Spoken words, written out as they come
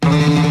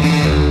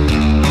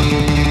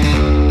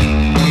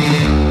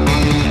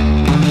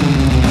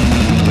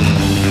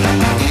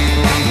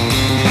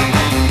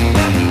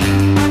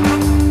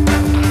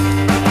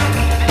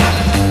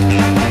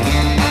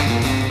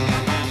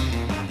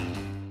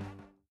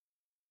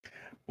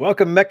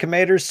Welcome,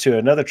 Mechcommanders, to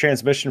another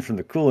transmission from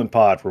the Coolin'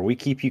 Pod, where we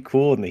keep you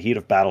cool in the heat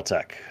of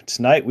Battletech.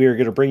 Tonight, we are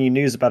going to bring you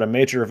news about a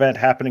major event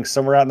happening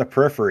somewhere out in the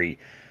periphery.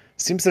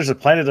 Seems there's a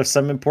planet of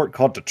some import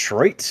called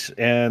Detroit,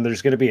 and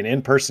there's going to be an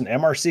in-person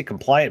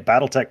MRC-compliant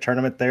Battletech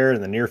tournament there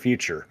in the near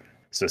future.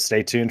 So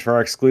stay tuned for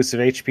our exclusive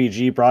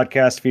HPG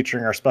broadcast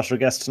featuring our special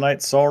guest tonight,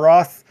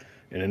 Solroth,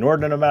 and an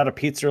inordinate amount of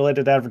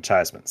pizza-related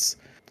advertisements.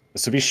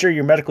 So be sure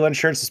your medical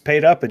insurance is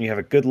paid up and you have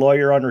a good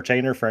lawyer on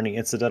retainer for any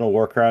incidental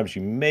war crimes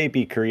you may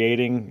be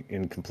creating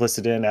and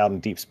complicit in out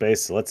in deep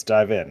space. So let's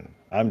dive in.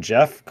 I'm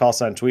Jeff, call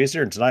sign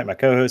Tweezer, and tonight my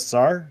co-hosts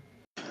are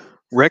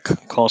Rick,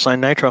 call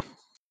sign Nitro.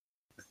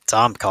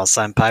 Tom, call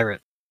sign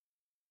Pirate.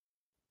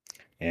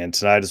 And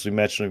tonight, as we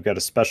mentioned, we've got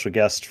a special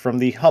guest from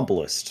the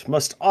humblest,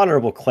 most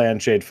honorable clan,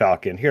 Jade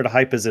Falcon, here to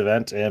hype his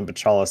event and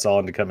betral us all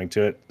into coming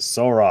to it,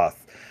 Solroth.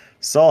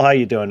 Sol, how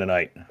you doing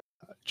tonight?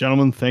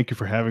 Gentlemen, thank you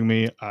for having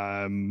me.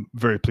 I'm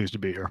very pleased to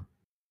be here.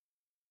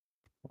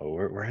 Well,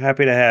 we're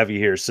happy to have you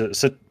here. So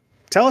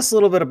tell us a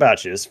little bit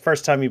about you. It's the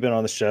first time you've been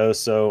on the show.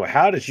 So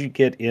how did you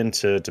get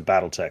into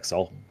Battletech,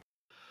 Sol?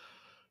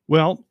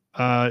 Well,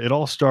 it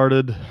all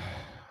started,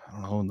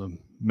 I don't know, in the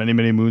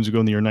many moons ago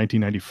in the year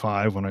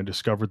 1995 when I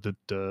discovered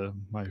that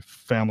my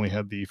family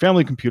had the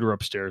family computer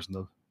upstairs in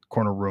the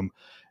corner room,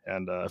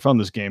 and I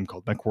found this game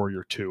called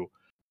MechWarrior 2.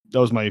 That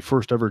was my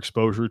first ever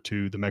exposure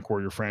to the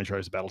MechWarrior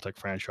franchise, the Battletech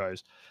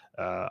franchise.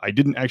 I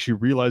didn't actually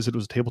realize it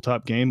was a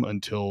tabletop game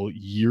until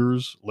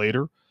years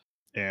later.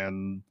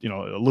 And,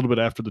 a little bit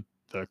after the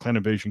Clan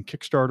Invasion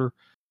Kickstarter,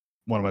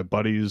 one of my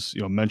buddies,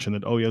 mentioned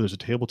that, oh yeah, there's a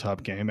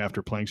tabletop game.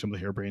 After playing some of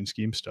the Harebrained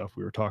Scheme stuff,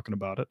 we were talking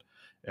about it.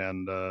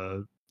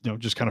 And,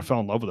 just kind of fell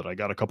in love with it. I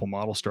got a couple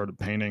models, started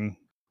painting,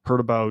 heard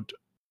about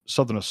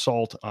Southern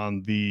Assault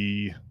on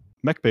the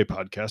MechBay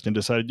podcast and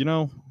decided,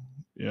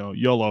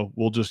 YOLO,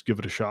 we'll just give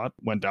it a shot.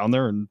 Went down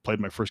there and played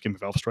my first game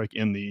of Alpha Strike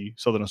in the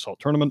Southern Assault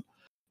tournament.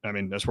 I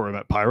mean, that's where we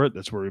met Pirate.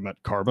 That's where we met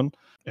Carbon.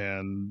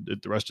 And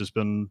the rest has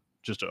been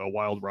just a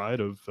wild ride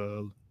of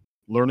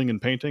learning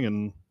and painting.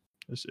 And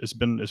it's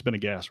been a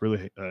gas,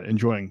 really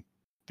enjoying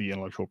the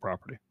intellectual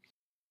property.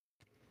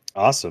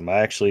 Awesome. I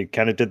actually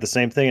kind of did the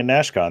same thing at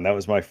NashCon. That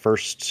was my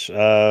first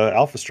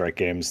Alpha Strike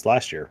games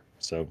last year.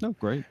 So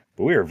great.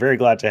 But we were very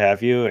glad to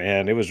have you,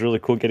 and it was really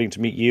cool getting to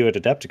meet you at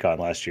Adepticon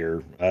last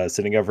year,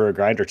 sitting over a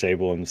grinder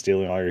table and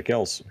stealing all your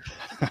kills.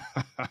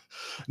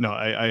 No,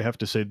 I have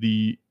to say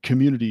the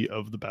community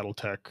of the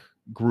Battletech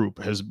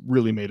group has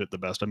really made it the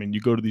best. I mean, you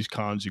go to these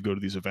cons, you go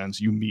to these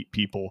events, you meet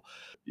people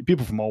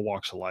from all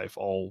walks of life,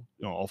 all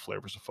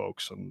flavors of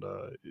folks, and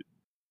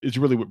it's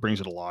really what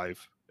brings it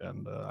alive.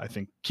 And I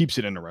think keeps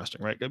it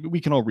interesting, right? I mean, we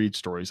can all read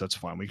stories, that's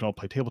fine. We can all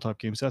play tabletop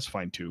games, that's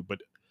fine too.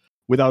 But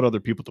without other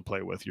people to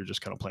play with, you're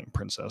just kind of playing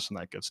Princess, and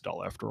that gets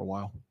dull after a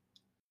while.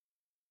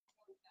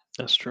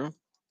 That's true.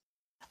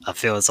 I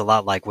feel it's a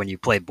lot like when you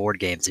play board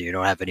games and you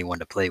don't have anyone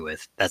to play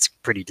with. That's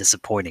pretty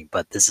disappointing,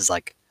 but this is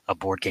like a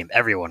board game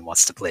everyone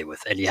wants to play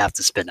with, and you have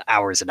to spend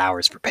hours and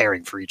hours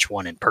preparing for each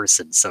one in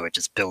person, so it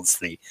just builds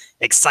the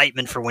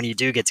excitement for when you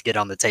do get to get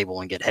on the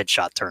table and get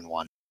headshot turn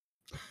one.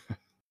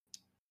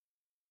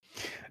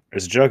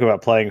 There's a joke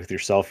about playing with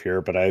yourself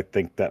here, but I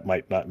think that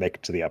might not make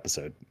it to the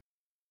episode.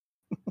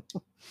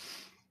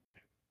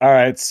 All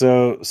right,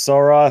 so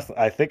Solroth,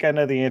 I think I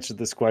know the answer to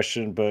this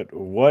question, but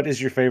what is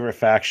your favorite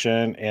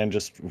faction, and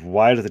just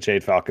why do the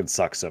Jade Falcons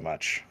suck so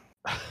much?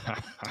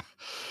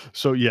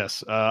 So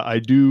yes, I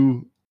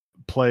do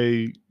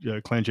play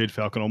Clan Jade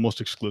Falcon almost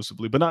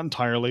exclusively, but not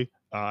entirely.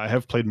 I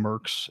have played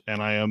Mercs,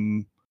 and I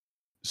am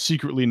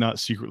not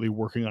secretly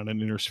working on an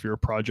Inner Sphere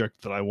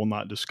project that I will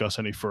not discuss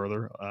any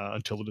further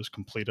until it is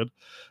completed.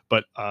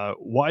 But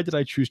why did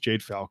I choose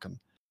Jade Falcon?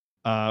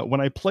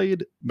 When I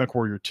played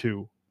MechWarrior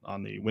 2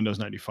 on the Windows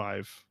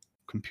 95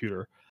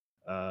 computer,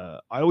 I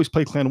always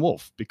played Clan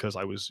Wolf because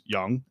I was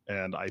young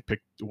and I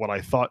picked what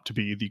I thought to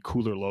be the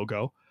cooler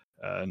logo.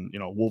 And,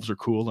 wolves are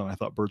cool, and I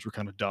thought birds were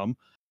kind of dumb.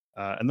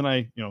 And then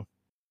I,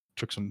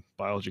 took some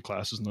biology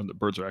classes and learned that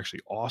birds are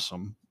actually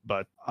awesome.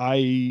 But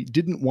I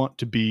didn't want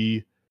to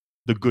be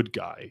the good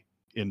guy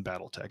in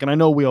Battletech. And I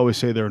know we always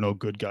say there are no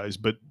good guys,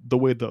 but the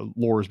way the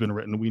lore has been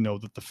written, we know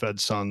that the Fed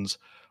sons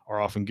are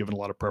often given a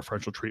lot of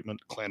preferential treatment,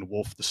 Clan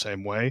Wolf the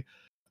same way.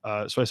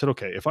 So I said,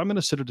 okay, if I'm going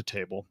to sit at a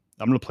table,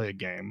 I'm going to play a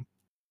game,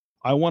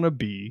 I want to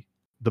be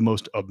the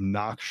most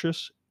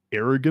obnoxious,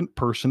 arrogant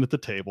person at the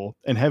table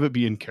and have it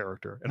be in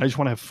character. And I just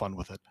want to have fun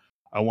with it.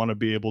 I want to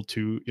be able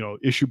to,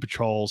 issue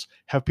patrols,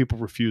 have people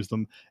refuse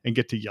them, and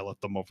get to yell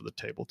at them over the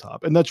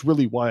tabletop. And that's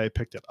really why I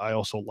picked it. I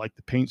also like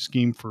the paint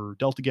scheme for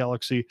Delta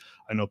Galaxy.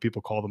 I know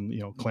people call them,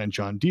 Clan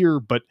John Deere,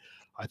 but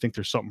I think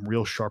there's something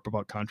real sharp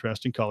about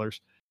contrasting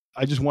colors.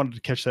 I just wanted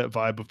to catch that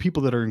vibe of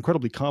people that are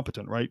incredibly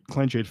competent, right?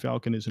 Clan Jade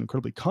Falcon is an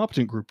incredibly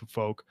competent group of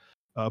folk,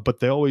 but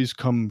they always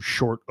come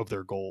short of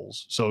their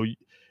goals. So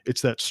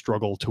it's that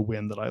struggle to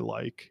win that I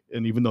like.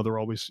 And even though they're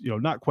always,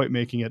 not quite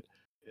making it,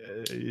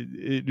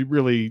 it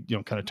really,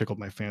 kind of tickled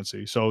my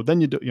fancy. So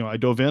then, I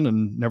dove in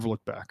and never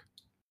looked back.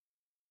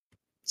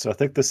 So I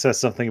think this says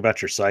something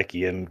about your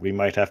psyche, and we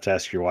might have to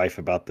ask your wife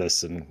about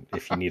this and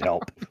if you need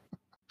help.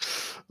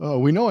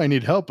 We know I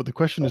need help, but the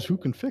question is who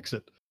can fix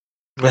it?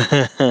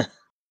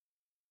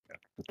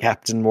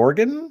 Captain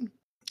Morgan?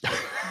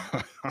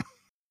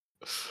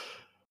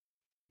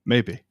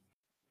 Maybe.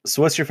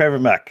 So what's your favorite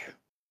mech?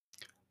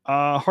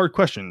 Hard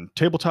question.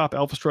 Tabletop,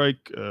 Alpha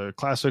Strike,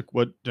 Classic.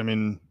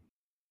 In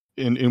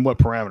what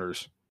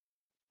parameters?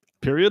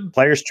 Period.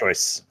 Player's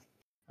choice.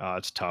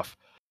 It's tough.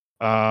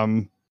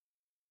 If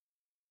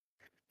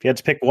you had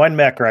to pick one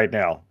mech right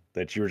now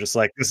that you were just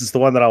like, this is the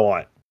one that I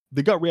want.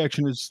 The gut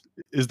reaction is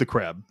the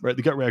crab, right?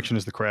 The gut reaction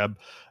is the crab.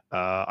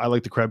 I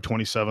like the crab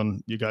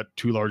 27. You got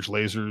 2 large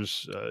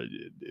lasers.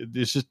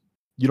 It's just,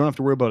 you don't have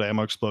to worry about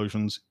ammo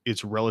explosions.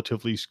 It's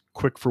relatively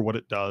quick for what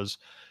it does,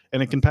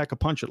 and it can pack a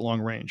punch at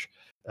long range.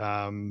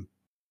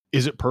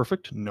 Is it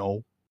perfect?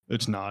 No,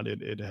 it's not.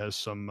 It has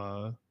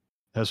some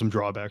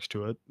drawbacks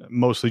to it,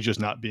 mostly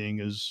just not being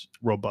as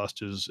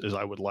robust as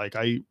I would like.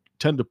 I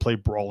tend to play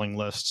brawling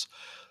lists,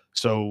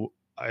 so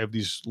I have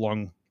these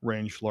long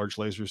range large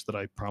lasers that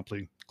I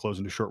promptly close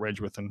into short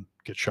range with and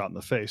get shot in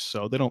the face.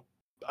 So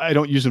I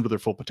don't use them to their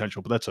full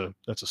potential, but that's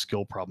a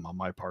skill problem on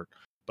my part.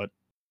 But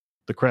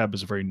the crab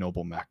is a very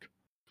noble mech.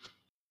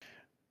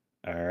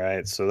 All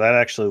right, so that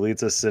actually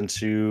leads us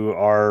into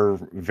our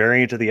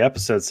variant of the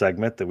episode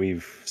segment that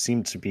we've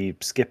seemed to be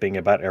skipping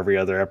about every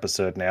other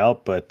episode now.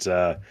 But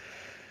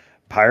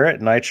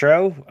Pirate,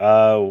 Nitro,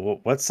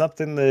 what's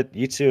something that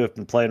you two have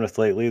been playing with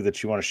lately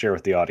that you want to share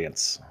with the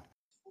audience?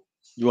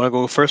 You want to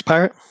go first,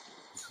 Pirate?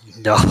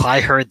 No,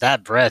 I heard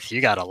that breath. You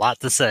got a lot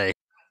to say.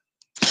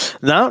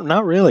 No,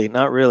 not really.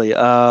 Not really.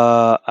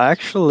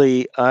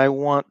 Actually, I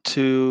want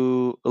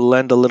to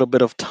lend a little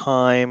bit of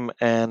time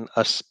and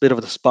bit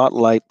of the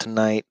spotlight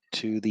tonight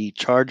to the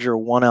Charger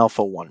 1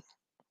 Alpha 1.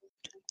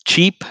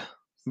 Cheap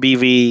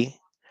BV,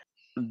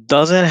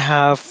 doesn't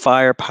have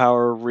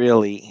firepower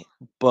really,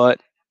 but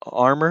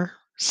armor,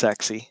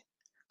 sexy.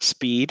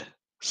 Speed,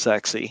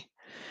 sexy.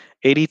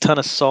 80-ton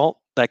assault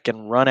that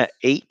can run at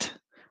 8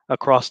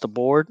 across the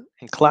board.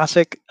 In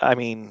Classic, I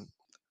mean,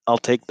 I'll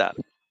take that.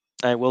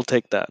 I will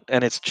take that.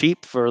 And it's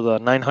cheap for the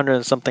 900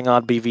 and something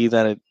odd BV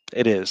that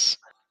it is.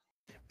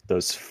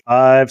 Those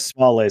 5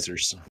 small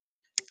lasers.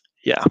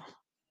 Yeah.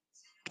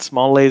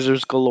 Small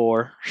lasers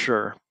galore,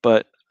 sure.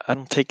 But I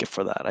don't take it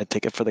for that. I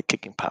take it for the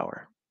kicking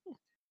power.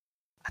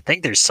 I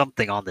think there's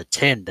something on the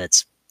tin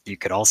that's you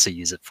could also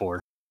use it for.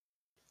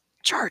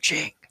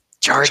 Charging.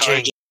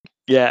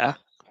 Yeah,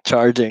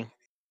 charging.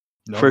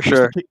 No, For just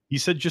sure. He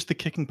said just the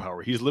kicking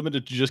power. He's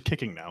limited to just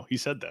kicking now. He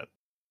said that.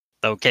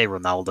 Okay,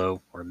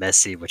 Ronaldo or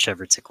Messi,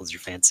 whichever tickles your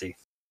fancy.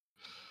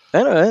 I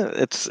don't know,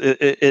 it's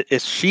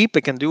cheap.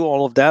 It can do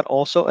all of that.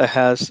 Also, it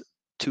has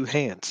 2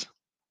 hands.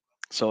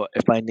 So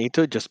if I need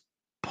to, just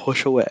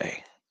push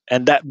away.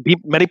 And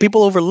many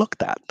people overlook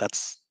that.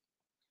 It's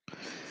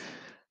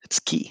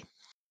key.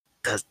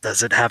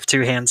 Does it have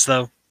 2 hands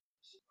though?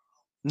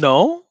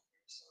 No?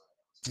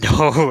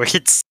 No,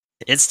 it's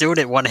doing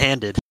it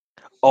one-handed.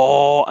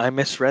 Oh, I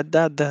misread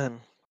that then.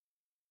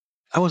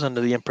 I was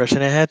under the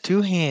impression it had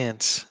 2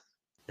 hands.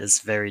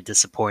 It's very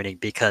disappointing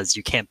because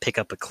you can't pick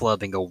up a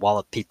club and go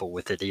wallop people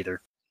with it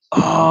either.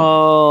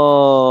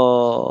 Oh,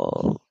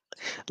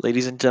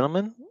 ladies and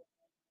gentlemen,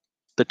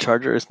 the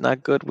Charger is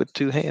not good with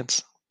 2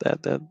 hands.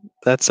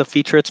 That's a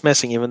feature it's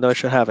missing, even though it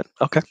should have it.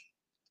 Okay.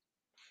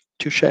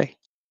 Touche.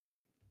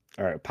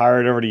 All right,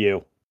 Pirate, over to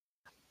you.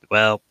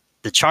 Well,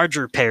 the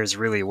Charger pairs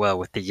really well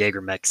with the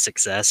Jaegermech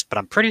 6S, but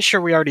I'm pretty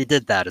sure we already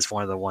did that as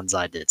one of the ones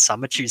I did. So I'm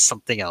going to choose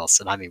something else.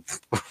 And I mean,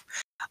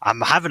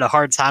 I'm having a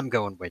hard time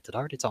going, wait, did I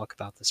already talk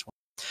about this one?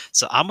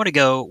 So I'm going to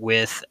go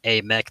with a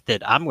mech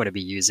that I'm going to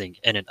be using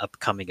in an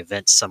upcoming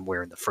event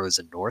somewhere in the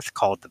frozen north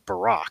called the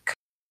Barak.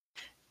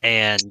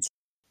 And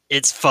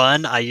it's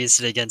fun. I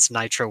used it against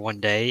Nitro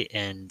one day,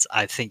 and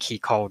I think he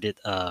called it,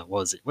 what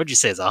was it? What did you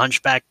say? It's a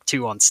Hunchback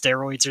 2 on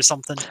steroids or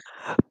something?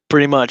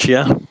 Pretty much,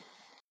 yeah.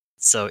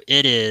 So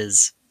it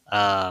is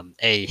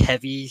a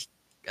heavy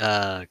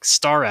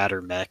Star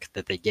Adder mech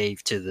that they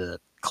gave to the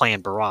Clan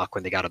Barak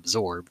when they got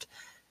absorbed.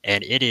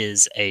 And it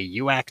is a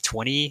UAC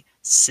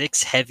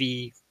 26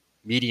 heavy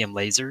medium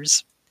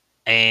lasers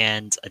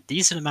and a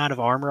decent amount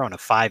of armor on a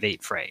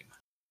 5.8 frame.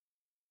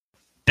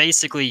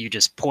 Basically, you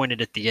just point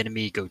it at the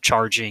enemy, go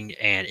charging,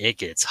 and it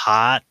gets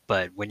hot.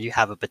 But when you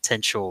have a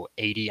potential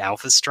 80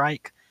 Alpha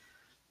Strike,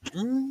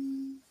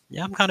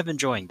 yeah, I'm kind of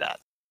enjoying that.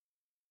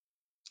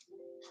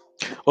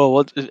 Well,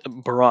 what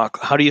Barak?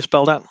 How do you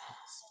spell that?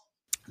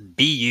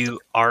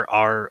 Burrock.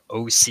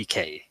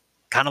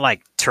 Kind of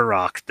like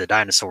Turok, the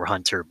dinosaur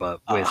hunter, but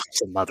with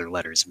some other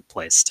letters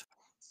placed.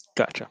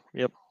 Gotcha.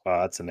 Yep.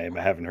 That's a name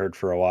I haven't heard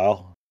for a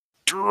while.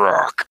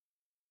 Turok.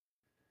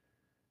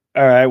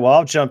 All right, well,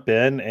 I'll jump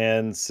in,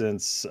 and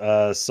since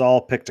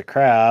Saul picked a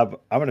crab,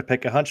 I'm going to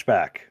pick a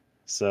Hunchback.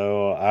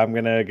 So I'm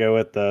going to go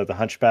with the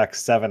Hunchback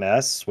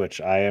 7S, which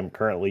I am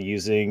currently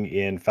using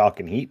in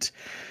Falcon Heat.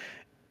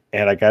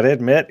 And I got to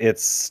admit,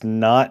 it's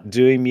not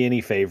doing me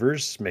any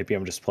favors. Maybe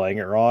I'm just playing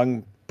it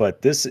wrong.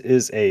 But this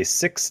is a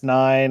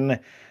 6.9,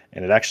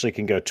 and it actually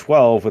can go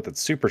 12 with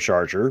its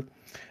supercharger.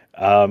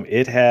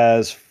 It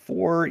has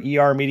 4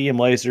 ER medium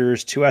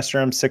lasers, 2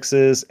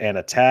 SRM-6s, and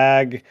a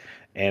tag.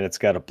 And it's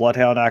got a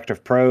Bloodhound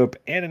active probe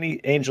and an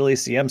Angel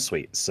ECM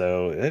suite.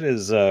 So it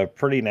is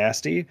pretty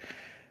nasty.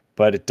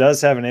 But it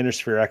does have an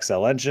Intersphere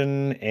XL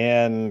engine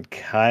and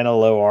kind of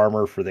low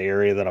armor for the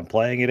area that I'm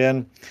playing it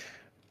in.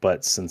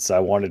 But since I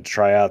wanted to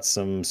try out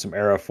some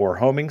Arrow 4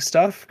 homing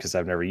stuff, because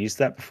I've never used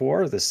that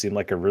before, this seemed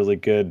like a really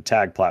good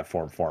tag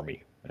platform for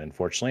me.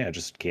 Unfortunately, I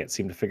just can't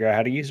seem to figure out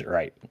how to use it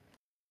right.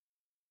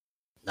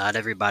 Not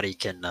everybody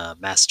can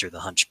master the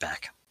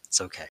Hunchback.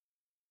 It's okay.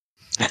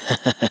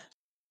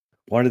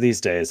 One of these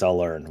days, I'll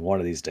learn. One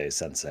of these days,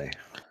 Sensei.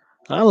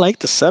 I like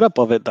the setup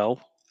of it, though.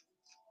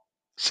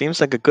 Seems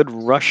like a good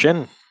rush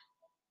in.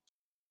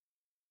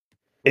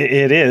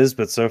 It is,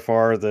 but so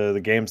far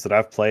the games that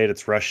I've played,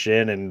 it's rushed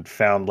in and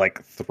found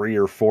like 3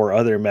 or 4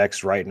 other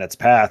mechs right in its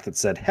path that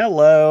said,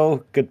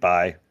 hello,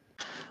 goodbye.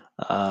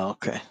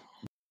 Okay.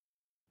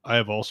 I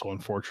have also,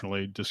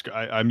 unfortunately,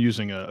 I'm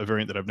using a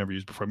variant that I've never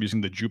used before. I'm using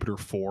the Jupiter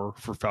 4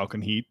 for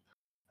Falcon Heat.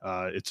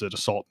 It's an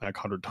assault mech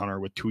 100-tonner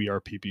with 2 ER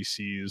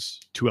PPCs,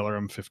 2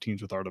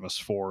 LRM-15s with Artemis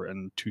 4,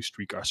 and 2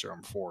 Streak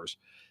SRM-4s.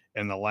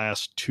 And the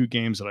last 2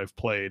 games that I've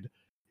played,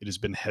 it has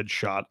been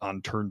headshot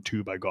on turn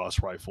 2 by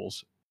Gauss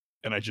rifles.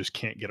 And I just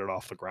can't get it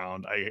off the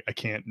ground. I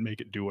can't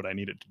make it do what I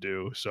need it to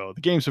do. So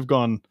the games have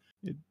gone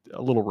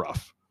a little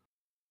rough.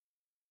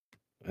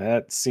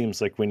 That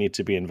seems like we need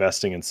to be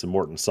investing in some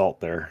Morton Salt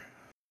there.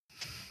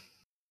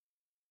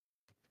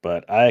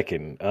 But I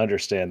can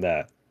understand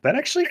that. That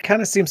actually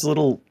kind of seems a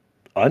little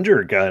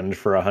undergunned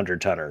for a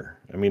 100-tonner.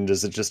 I mean,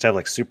 does it just have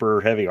like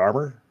super heavy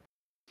armor?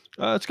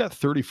 It's got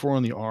 34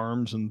 on the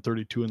arms and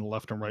 32 in the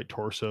left and right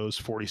torsos,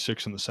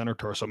 46 in the center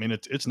torso. I mean,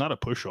 it's not a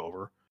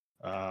pushover.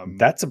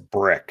 That's a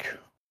brick.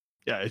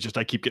 Yeah, it's just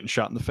I keep getting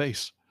shot in the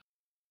face.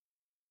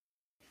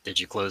 Did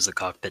you close the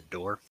cockpit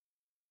door?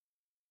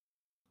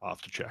 I'll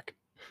have to check.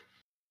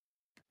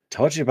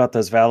 Told you about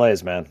those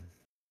valets, man.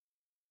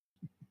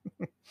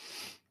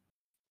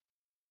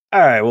 All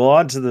right, well,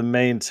 on to the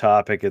main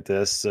topic of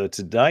this. So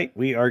tonight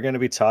we are going to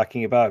be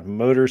talking about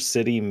Motor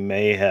City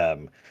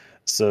Mayhem.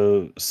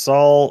 So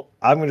Saul,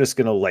 I'm just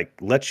going to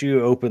let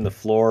you open the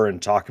floor and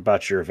talk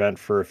about your event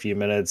for a few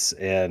minutes,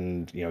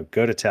 and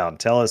go to town.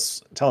 Tell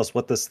us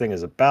what this thing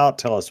is about.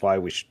 Tell us why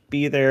we should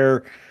be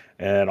there,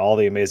 and all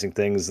the amazing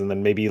things, and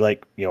then maybe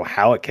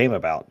how it came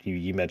about.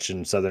 You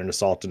mentioned Southern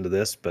Assault into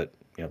this, but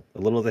a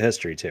little of the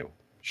history too.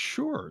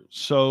 Sure.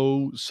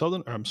 So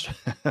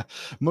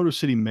Motor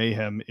City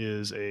Mayhem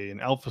is an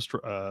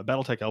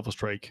BattleTech Alpha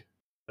Strike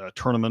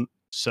tournament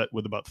set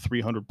with about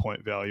 300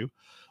 point value.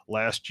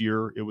 Last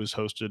year, it was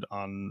hosted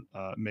on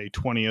May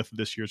 20th.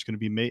 This year, it's going to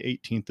be May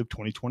 18th of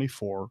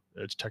 2024.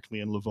 It's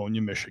technically in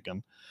Livonia,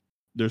 Michigan.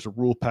 There's a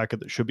rule packet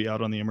that should be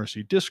out on the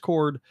MRC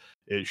Discord.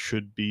 It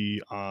should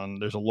be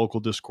there's a local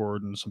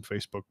Discord and some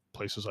Facebook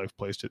places I've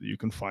placed it that you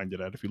can find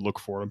it at. If you look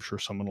for it, I'm sure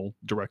someone will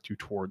direct you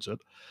towards it.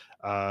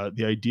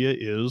 The idea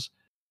is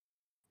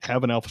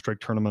have an Alpha Strike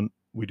tournament.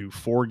 We do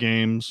 4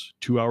 games,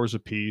 2 hours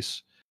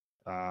apiece,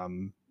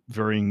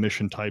 varying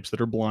mission types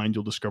that are blind.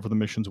 You'll discover the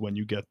missions when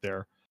you get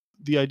there.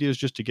 The idea is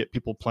just to get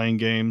people playing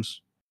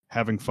games,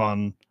 having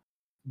fun.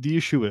 The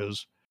issue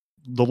is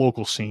the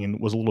local scene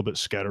was a little bit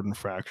scattered and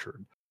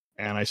fractured.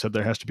 And I said,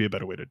 there has to be a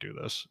better way to do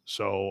this.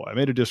 So I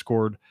made a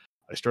Discord.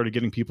 I started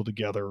getting people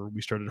together. We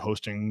started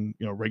hosting,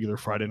 regular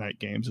Friday night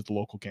games at the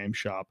local game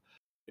shop.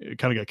 It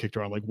kind of got kicked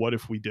around. Like, what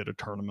if we did a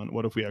tournament?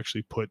 What if we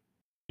actually put,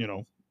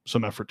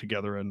 some effort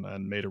together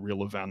and made a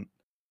real event?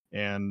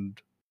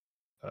 And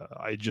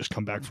I just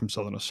come back from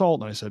Southern Assault,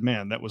 and I said,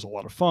 man, that was a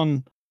lot of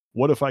fun.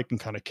 What if I can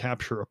kind of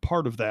capture a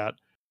part of that,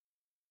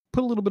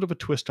 put a little bit of a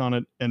twist on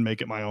it, and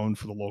make it my own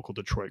for the local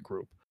Detroit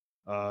group?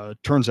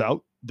 Turns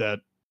out that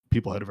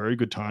people had a very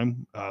good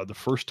time. The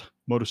first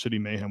Motor City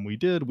Mayhem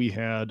we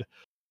had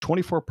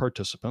 24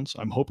 participants.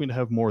 I'm hoping to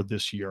have more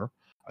this year.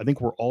 I think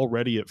we're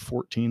already at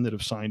 14 that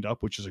have signed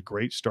up, which is a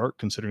great start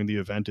considering the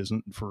event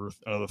isn't for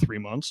another 3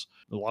 months.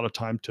 A lot of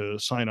time to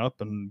sign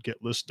up and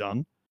get lists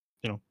done.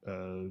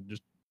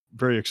 Just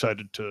very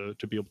excited to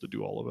be able to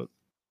do all of it.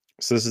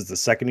 So this is the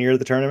second year of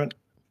the tournament?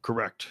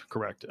 Correct.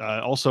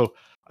 Also,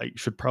 I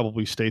should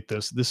probably state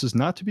this. This is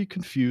not to be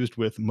confused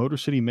with Motor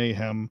City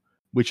Mayhem,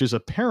 which is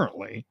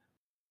apparently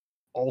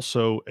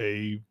also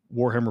a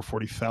Warhammer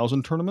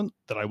 40,000 tournament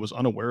that I was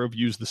unaware of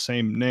used the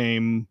same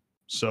name.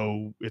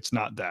 So it's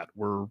not that.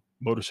 We're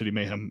Motor City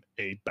Mayhem,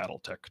 a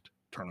BattleTech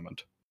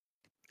tournament.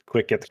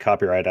 Quick, get the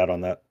copyright out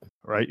on that.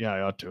 Right? Yeah,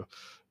 I ought to.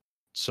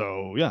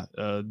 So yeah,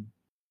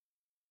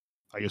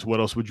 I guess what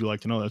else would you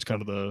like to know? That's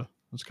kind of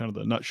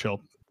the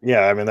nutshell.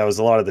 Yeah, I mean, that was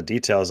a lot of the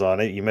details on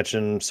it. You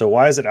mentioned, so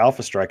why is it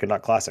Alpha Strike and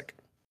not Classic?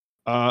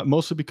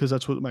 Mostly because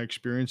that's what my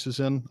experience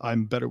is in.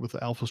 I'm better with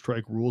the Alpha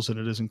Strike rules than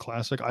it is in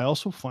Classic. I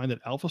also find that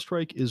Alpha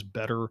Strike is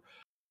better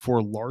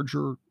for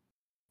larger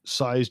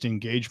sized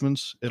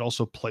engagements. It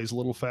also plays a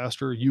little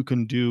faster. You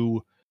can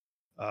do,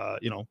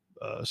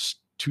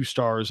 2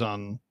 stars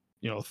on,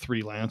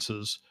 3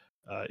 lances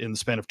in the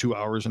span of 2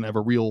 hours and have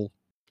a real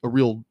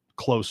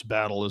close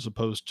battle, as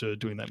opposed to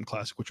doing that in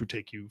Classic, which would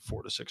take you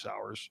 4 to 6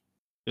 hours.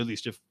 At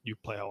least if you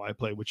play how I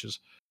play, which is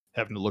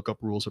having to look up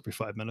rules every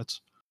 5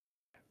 minutes.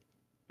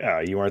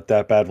 You weren't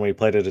that bad when we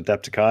played at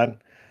Adepticon.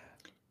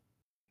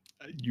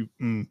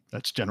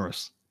 That's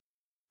generous.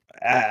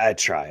 I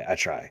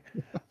try.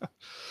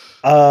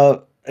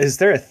 Is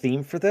there a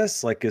theme for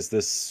this? Like, is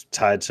this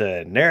tied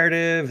to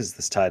narrative? Is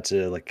this tied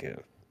to like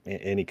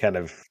any kind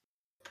of?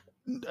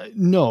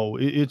 No,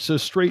 it's a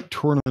straight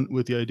tournament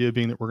with the idea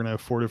being that we're going to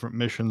have 4 different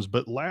missions.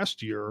 But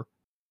last year,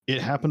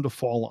 it happened to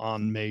fall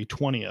on May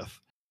 20th.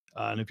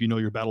 And if you know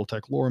your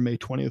BattleTech lore, May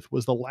 20th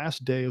was the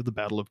last day of the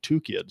Battle of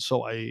Tukid.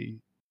 So I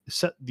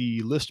set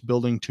the list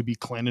building to be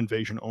clan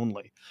invasion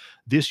only.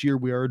 This year,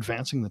 we are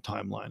advancing the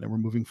timeline and we're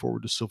moving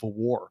forward to Civil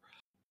War.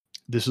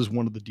 This is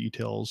one of the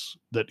details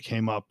that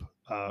came up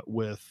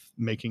with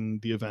making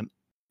the event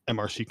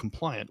MRC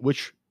compliant,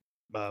 which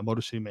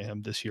Motor City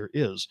Mayhem this year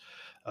is.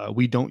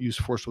 We don't use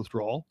forced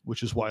withdrawal,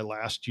 which is why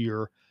last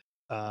year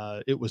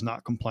it was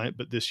not compliant,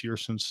 but this year,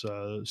 since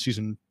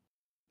season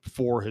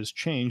 4 has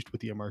changed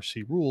with the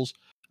MRC rules,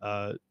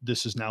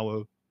 this is now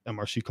a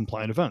MRC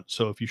compliant event.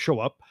 So if you show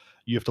up,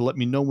 you have to let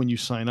me know when you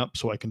sign up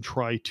so I can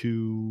try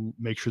to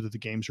make sure that the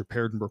games are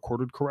paired and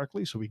recorded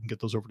correctly so we can get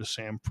those over to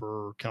Sam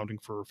for counting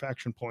for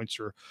faction points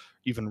or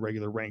even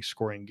regular rank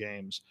scoring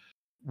games.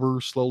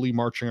 We're slowly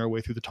marching our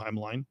way through the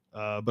timeline.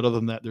 But other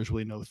than that, there's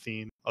really no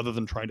theme other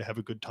than trying to have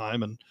a good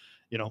time and,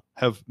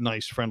 have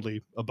nice,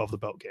 friendly, above the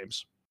belt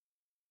games.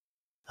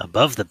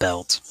 Above the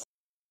belt?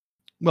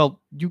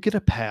 Well, you get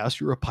a pass.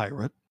 You're a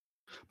pirate.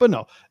 But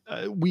no,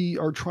 we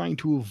are trying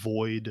to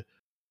avoid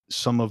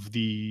some of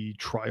the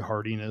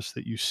try-hardiness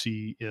that you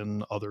see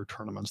in other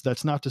tournaments.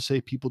 That's not to say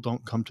people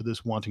don't come to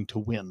this wanting to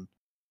win,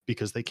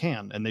 because they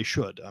can and they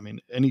should. I mean,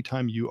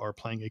 anytime you are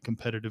playing a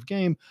competitive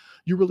game,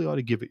 you really ought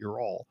to give it your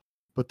all.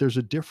 But there's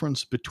a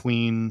difference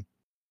between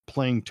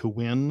playing to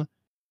win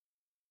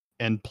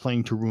and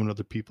playing to ruin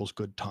other people's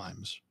good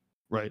times,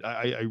 right?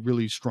 I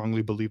really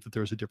strongly believe that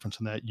there's a difference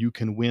in that. You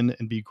can win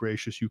and be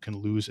gracious. You can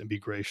lose and be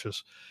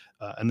gracious.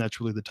 And that's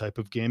really the type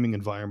of gaming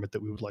environment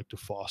that we would like to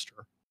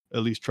foster.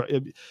 At least try.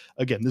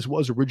 Again, this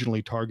was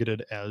originally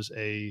targeted as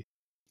a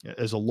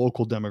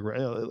local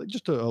demographic,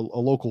 just a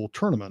local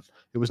tournament.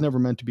 It was never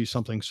meant to be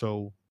something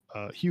so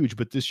huge.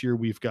 But this year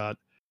we've got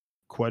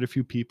quite a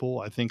few people.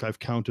 I think I've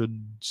counted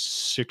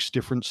 6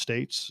 different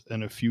states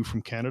and a few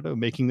from Canada,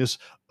 making this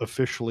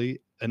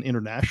officially an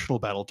international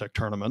BattleTech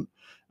tournament,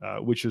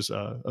 which is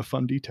a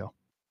fun detail.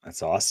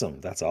 That's awesome.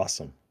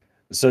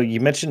 So you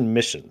mentioned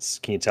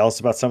missions. Can you tell us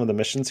about some of the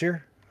missions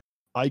here?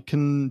 I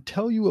can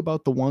tell you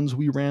about the ones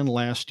we ran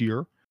last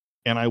year,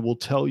 and I will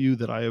tell you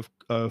that I have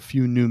a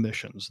few new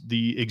missions.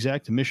 The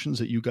exact missions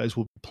that you guys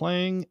will be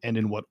playing and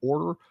in what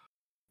order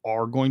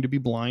are going to be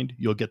blind.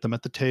 You'll get them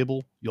at the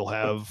table. You'll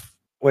have...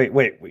 Wait.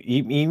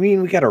 You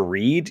mean we got to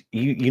read?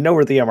 You know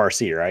we're the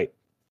MRC, right?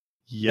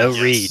 Yes.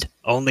 No read.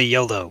 Only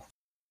YOLO.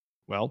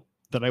 Well,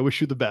 then I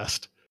wish you the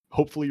best.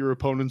 Hopefully your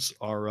opponents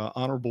are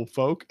honorable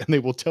folk, and they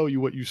will tell you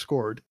what you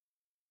scored.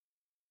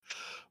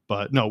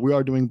 But no, we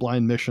are doing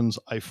blind missions.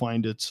 I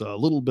find it's a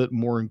little bit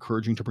more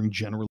encouraging to bring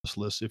generalist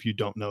lists if you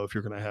don't know if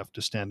you're going to have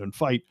to stand and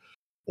fight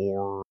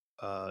or,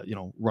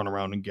 run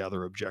around and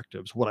gather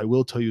objectives. What I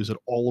will tell you is that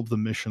all of the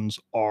missions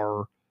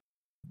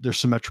they're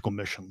symmetrical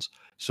missions.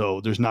 So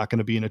there's not going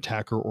to be an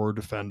attacker or a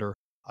defender.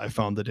 I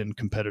found that in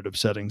competitive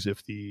settings,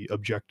 if the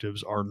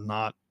objectives are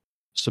not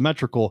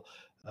symmetrical,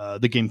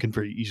 the game can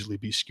very easily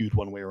be skewed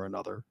one way or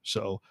another.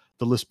 So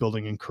the list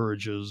building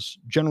encourages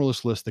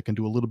generalist lists that can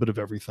do a little bit of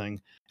everything.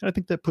 And I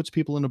think that puts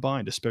people in a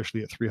bind,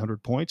 especially at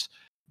 300 points.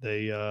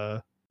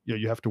 You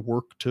have to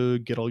work to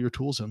get all your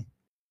tools in.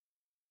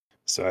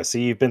 So I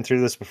see you've been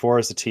through this before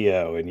as a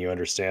TO, and you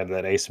understand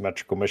that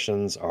asymmetrical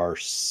missions are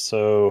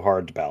so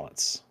hard to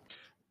balance.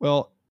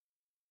 Well,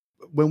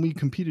 when we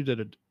competed at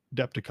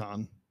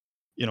Adepticon,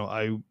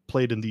 I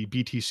played in the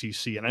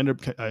BTCC, and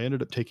I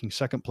ended up taking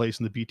second place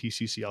in the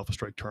BTCC Alpha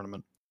Strike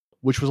tournament,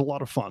 which was a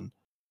lot of fun.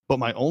 But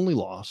my only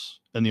loss,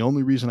 and the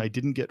only reason I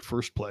didn't get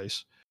first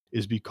place,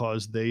 is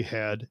because they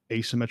had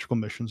asymmetrical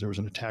missions. There was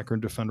an attacker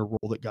and defender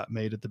role that got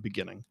made at the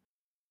beginning.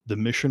 The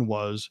mission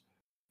was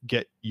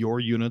get your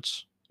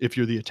units, if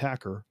you're the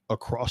attacker,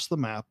 across the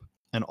map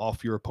and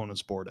off your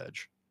opponent's board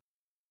edge.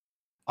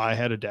 I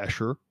had a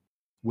dasher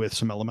with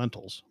some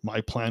elementals. My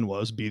plan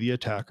was be the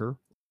attacker,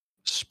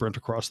 sprint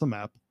across the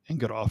map, and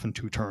get off in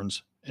 2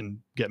 turns and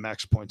get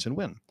max points and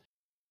win.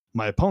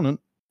 My opponent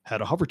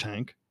had a hover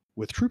tank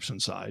with troops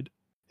inside,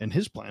 and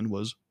his plan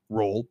was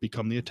roll,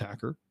 become the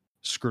attacker,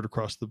 skirt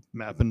across the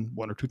map in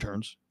 1 or 2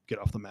 turns, get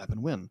off the map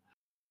and win.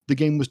 The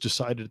game was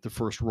decided at the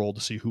first roll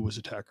to see who was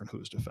attacker and who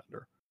was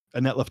defender.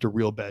 And that left a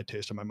real bad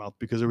taste in my mouth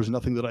because there was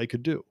nothing that I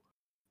could do.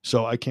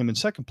 So I came in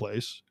second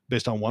place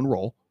based on 1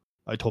 roll.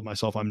 I told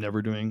myself I'm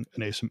never doing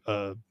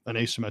an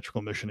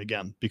asymmetrical mission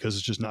again because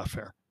it's just not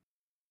fair.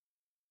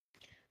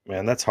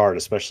 Man, that's hard,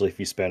 especially if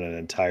you spend an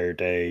entire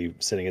day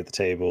sitting at the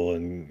table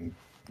and,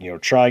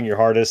 trying your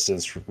hardest, and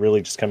it's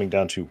really just coming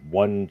down to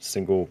 1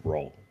 single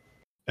roll.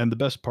 And the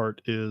best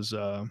part is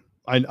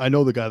I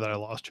know the guy that I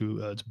lost to.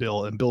 It's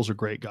Bill, and Bill's a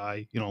great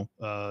guy.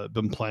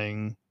 Been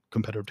playing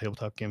competitive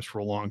tabletop games for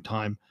a long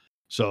time.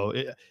 So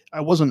I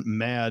wasn't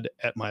mad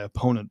at my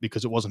opponent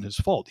because it wasn't his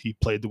fault. He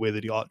played the way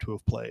that he ought to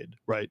have played,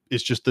 right?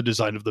 It's just the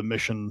design of the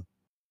mission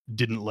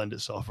didn't lend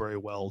itself very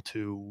well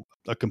to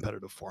a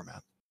competitive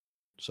format.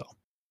 So,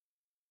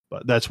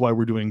 but that's why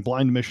we're doing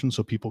blind missions,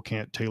 so people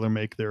can't tailor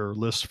make their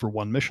lists for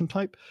one mission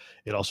type.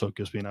 It also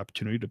gives me an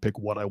opportunity to pick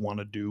what I want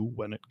to do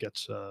when it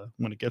gets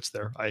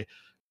there. I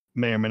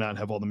may or may not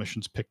have all the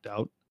missions picked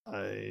out.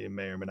 I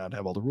may or may not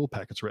have all the rule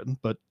packets written,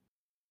 but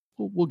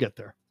we'll get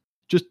there.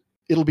 Just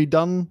it'll be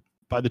done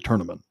by the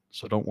tournament,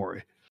 so don't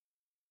worry.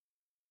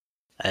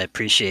 I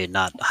appreciate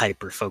not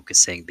hyper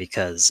focusing,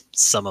 because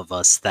some of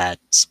us that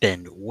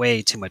spend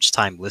way too much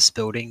time list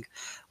building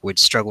would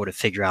struggle to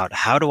figure out,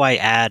 how do I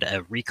add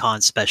a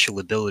recon special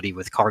ability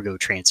with cargo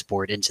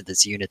transport into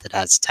this unit that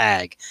has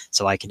tag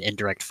so I can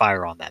indirect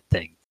fire on that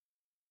thing?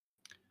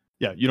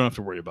 Yeah, you don't have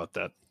to worry about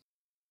that.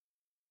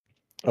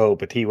 Oh,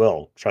 but he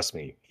will. Trust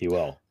me, he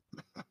will.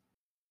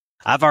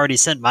 I've already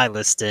sent my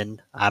list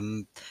in.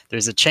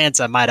 There's a chance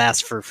I might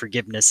ask for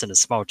forgiveness and a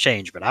small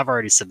change, but I've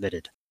already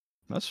submitted.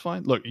 That's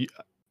fine. Look,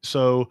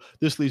 so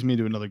this leads me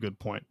to another good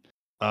point.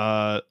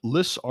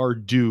 Lists are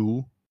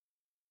due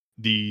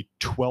the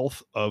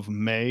 12th of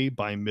May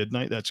by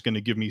midnight. That's going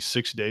to give me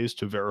 6 days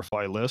to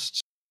verify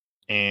lists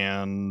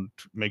and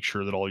make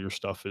sure that all your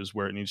stuff is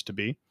where it needs to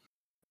be.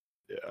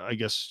 I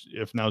guess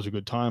if now's a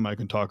good time, I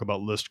can talk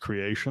about list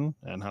creation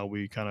and how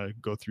we kind of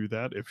go through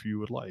that if you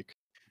would like.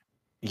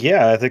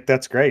 Yeah, I think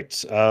that's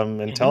great.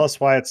 And tell us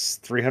why it's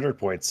 300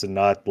 points and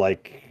not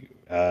like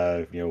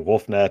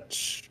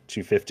WolfNet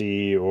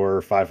 250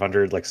 or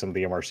 500 like some of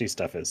the MRC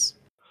stuff is.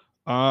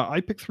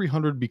 I picked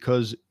 300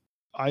 because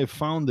I have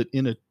found that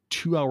in a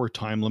 2-hour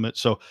time limit,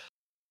 so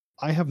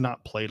I have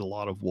not played a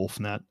lot of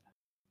WolfNet.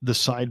 The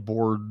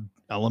sideboard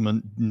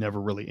element never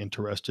really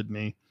interested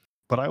me,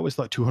 but I always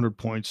thought 200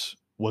 points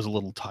was a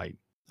little tight.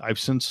 I've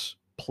since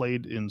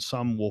played in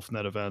some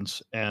WolfNet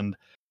events, and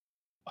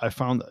I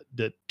found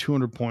that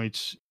 200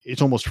 points,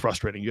 it's almost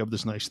frustrating. You have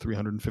this nice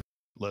 350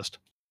 list,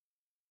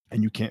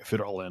 and you can't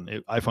fit it all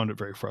in. I found it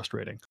very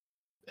frustrating.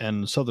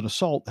 And Southern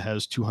Assault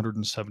has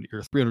 270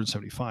 or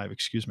 375,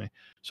 excuse me.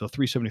 So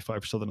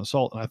 375 for Southern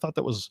Assault. And I thought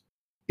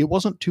it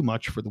wasn't too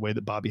much for the way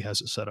that Bobby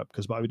has it set up,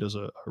 because Bobby does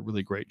a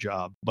really great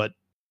job. But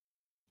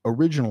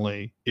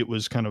originally it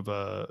was kind of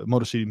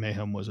Motor City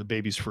Mayhem was a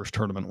baby's first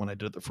tournament when I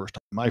did it the first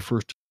time. My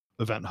first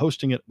event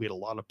hosting it, we had a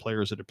lot of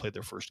players that had played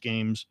their first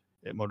games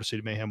at Motor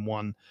City Mayhem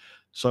 1.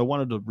 So I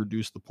wanted to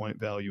reduce the point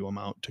value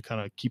amount to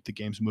kind of keep the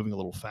games moving a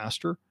little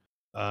faster.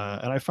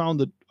 And I found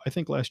that I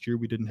think last year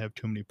we didn't have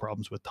too many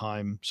problems with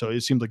time. So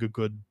it seemed like a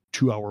good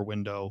 2-hour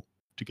window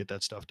to get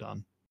that stuff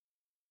done.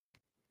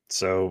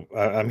 So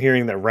I'm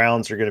hearing that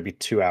rounds are going to be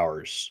 2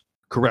 hours.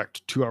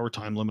 Correct. 2-hour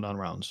time limit on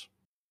rounds,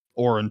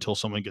 or until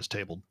someone gets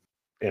tabled.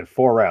 And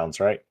 4 rounds,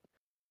 right?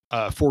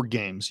 4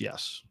 games,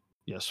 yes.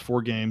 Yes,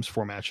 4 games,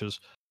 4 matches.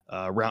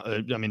 I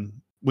mean,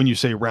 when you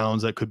say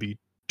rounds, that could be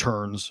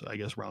turns, I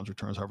guess, rounds or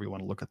turns, however you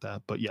want to look at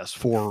that. But yes,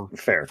 4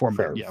 fair.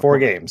 Yeah, 4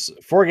 games.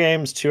 4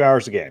 games, 2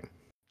 hours a game.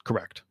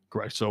 Correct.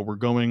 So we're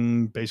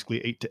going basically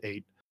 8 to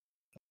 8.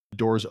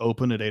 Doors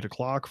open at 8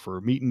 o'clock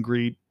for meet and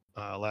greet.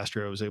 Last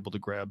year I was able to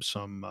grab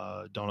some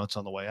donuts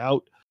on the way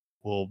out.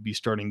 We'll be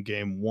starting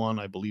game 1.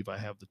 I believe I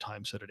have the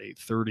time set at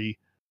 8:30.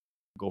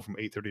 Go from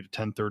 8:30 to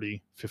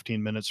 10:30,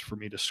 15 minutes for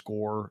me to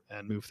score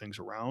and move things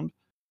around.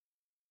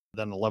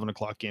 Then 11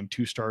 o'clock game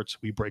 2 starts.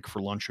 We break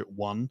for lunch at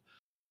 1.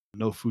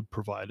 No food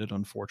provided,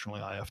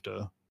 unfortunately. I have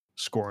to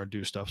score and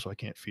do stuff, so I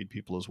can't feed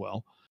people as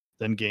well.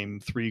 Then game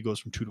 3 goes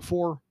from 2 to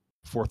 4.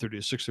 4:30 to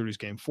 6:30 is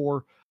game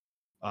 4.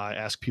 I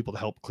ask people to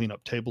help clean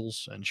up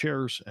tables and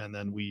chairs, and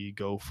then we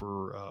go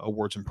for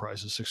awards and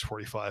prizes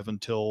 6:45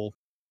 until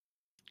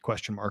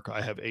question mark.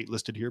 I have 8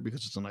 listed here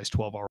because it's a nice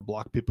 12-hour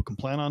block people can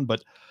plan on,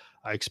 but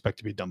I expect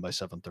to be done by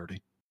 7:30.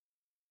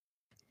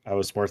 I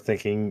was more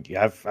thinking,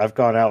 I've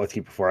gone out with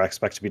you before. I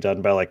expect to be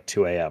done by like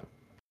 2 a.m.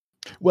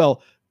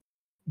 Well,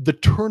 the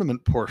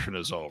tournament portion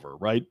is over,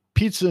 right?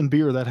 Pizza and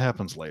beer, that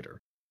happens later.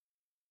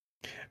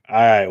 All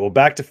right, well,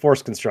 back to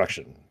Force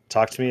Construction.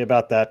 Talk to me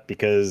about that,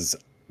 because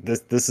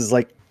this is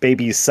like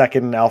baby's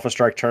second Alpha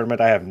Strike tournament.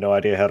 I have no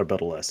idea how to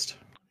build a list.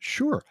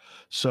 Sure.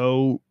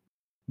 So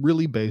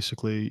really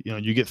basically,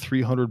 you get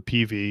 300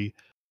 PV,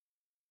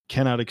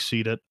 cannot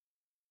exceed it.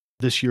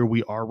 This year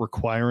we are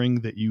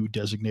requiring that you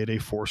designate a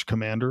force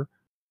commander,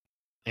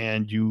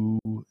 and you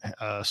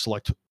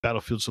select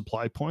battlefield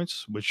supply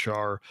points, which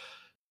are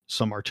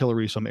some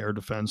artillery, some air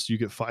defense. You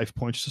get 5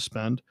 points to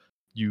spend.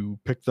 You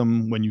pick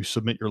them when you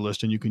submit your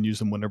list, and you can use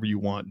them whenever you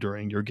want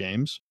during your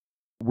games.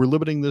 We're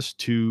limiting this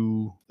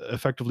to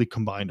effectively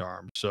combined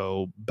arms.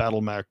 So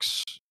battle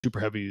mechs, super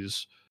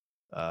heavies.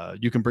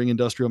 You can bring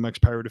industrial mechs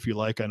pirate if you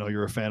like. I know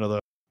you're a fan of the.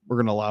 We're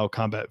going to allow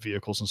combat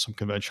vehicles and some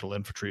conventional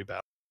infantry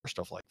battle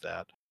stuff like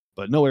that.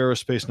 But no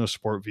aerospace, no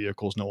support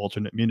vehicles, no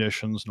alternate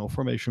munitions, no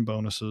formation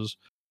bonuses,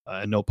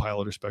 and no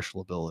pilot or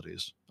special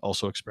abilities.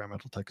 Also,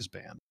 experimental tech is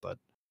banned, but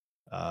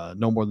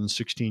no more than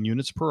 16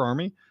 units per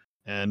army,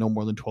 and no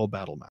more than 12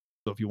 battle mechs.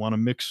 So if you want to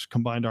mix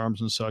combined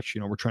arms and such,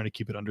 we're trying to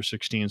keep it under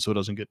 16 so it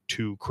doesn't get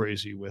too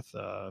crazy with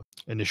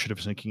initiative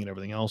syncing and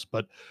everything else.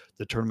 But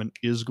the tournament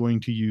is going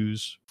to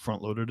use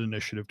front-loaded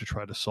initiative to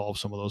try to solve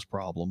some of those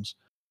problems.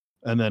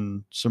 And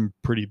then some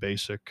pretty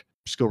basic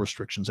skill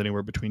restrictions,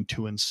 anywhere between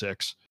 2 and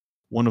 6.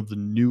 One of the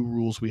new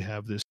rules we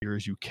have this year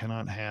is you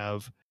cannot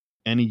have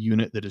any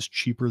unit that is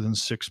cheaper than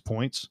 6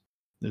 points.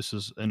 This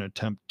is an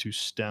attempt to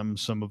stem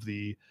some of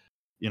the,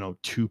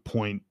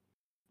 2-point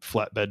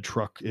flatbed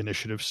truck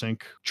initiative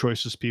sync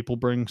choices people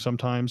bring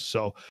sometimes.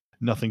 So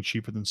nothing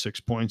cheaper than 6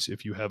 points.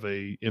 If you have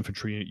a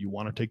infantry unit you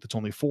want to take that's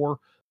only 4,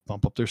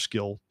 bump up their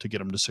skill to get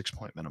them to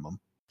 6-point minimum.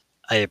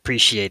 I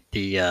appreciate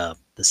the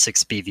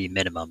 6 BV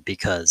minimum,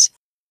 because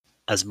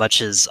as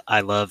much as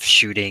I love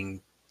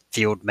shooting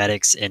field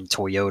medics in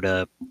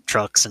Toyota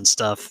trucks and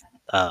stuff,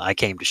 I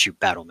came to shoot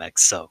battle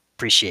mechs, so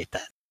appreciate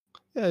that.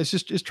 Yeah,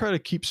 it's try to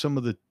keep some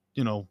of the,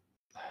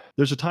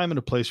 there's a time and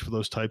a place for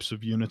those types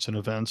of units and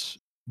events,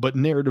 but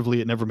narratively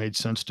it never made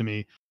sense to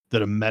me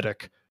that a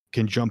medic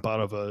can jump out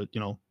of a,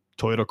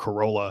 Toyota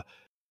Corolla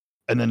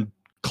and then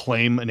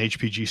claim an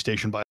HPG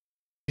station by,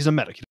 he's a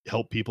medic, he'll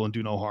help people and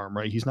do no harm,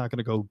 right? He's not going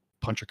to go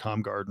punch a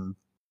comm guard and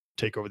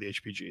take over the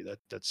HPG.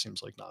 That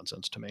seems like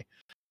nonsense to me.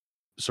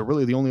 So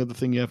really the only other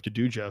thing you have to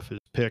do, Jeff, is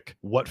pick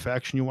what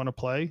faction you want to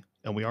play,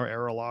 and we are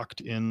era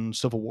locked in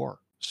Civil War.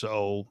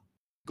 So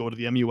go to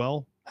the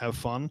MUL, have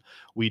fun.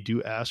 We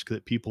do ask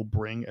that people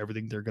bring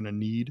everything they're going to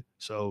need.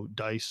 So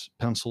dice,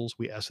 pencils,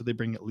 we ask that they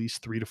bring at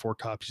least 3 to 4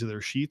 copies of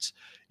their sheets.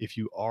 If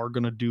you are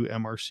going to do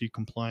MRC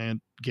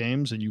compliant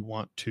games and you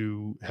want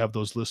to have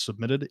those lists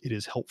submitted, it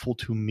is helpful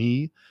to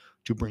me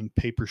to bring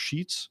paper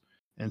sheets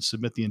and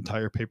submit the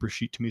entire paper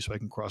sheet to me so I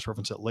can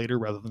cross-reference it later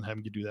rather than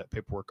having to do that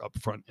paperwork up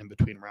front in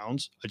between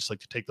rounds. I just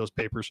like to take those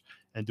papers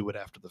and do it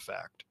after the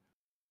fact.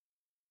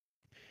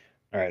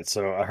 All right,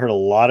 so I heard a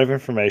lot of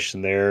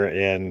information there,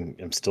 and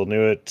I'm still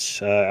new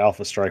at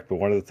Alpha Strike, but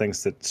one of the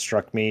things that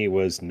struck me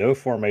was no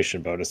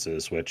formation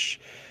bonuses,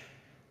 which,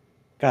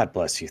 God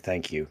bless you,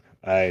 thank you.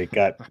 I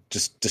got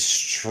just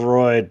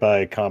destroyed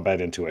by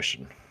combat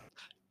intuition.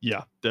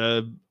 Yeah,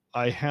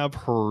 I have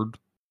heard,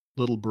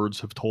 Little Birds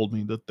have told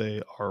me that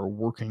they are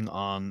working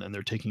on and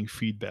they're taking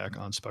feedback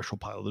on special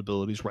pilot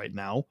abilities right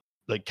now,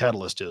 like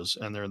Catalyst is,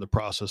 and they're in the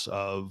process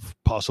of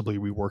possibly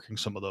reworking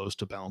some of those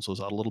to balance those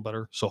out a little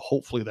better. So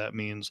hopefully that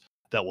means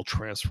that will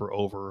transfer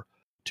over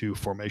to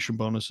formation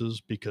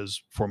bonuses,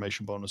 because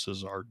formation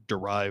bonuses are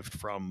derived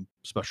from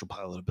special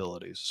pilot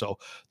abilities. So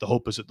the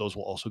hope is that those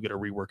will also get a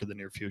rework in the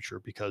near future,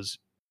 because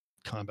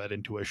combat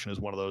intuition is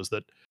one of those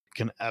that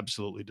can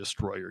absolutely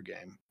destroy your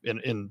game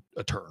in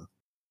a turn.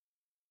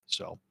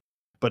 So,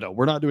 but no,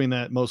 we're not doing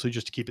that, mostly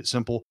just to keep it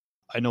simple.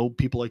 I know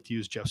people like to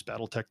use Jeff's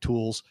BattleTech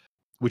tools,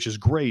 which is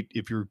great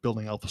if you're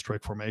building Alpha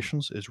Strike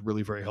formations. It's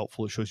really very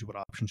helpful. It shows you what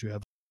options you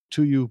have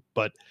to you.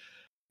 But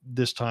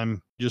this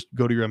time, just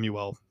go to your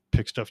MUL,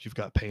 pick stuff you've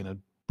got painted,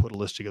 put a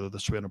list together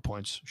that's 300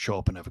 points, show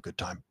up and have a good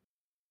time.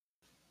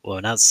 Well,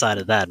 and outside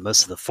of that,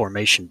 most of the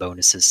formation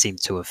bonuses seem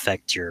to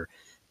affect your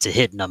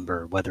to-hit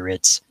number, whether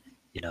it's,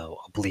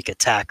 oblique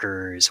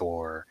attackers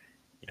or,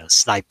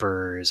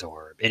 snipers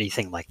or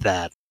anything like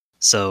that.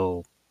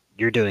 So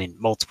you're doing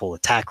multiple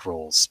attack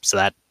rolls, so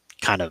that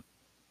kind of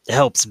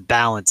helps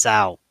balance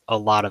out a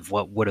lot of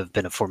what would have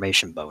been a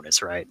formation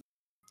bonus, right?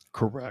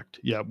 Correct.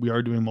 Yeah, we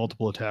are doing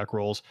multiple attack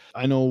rolls.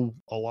 I know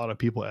a lot of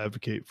people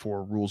advocate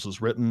for rules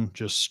as written,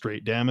 just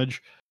straight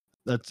damage.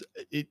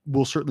 It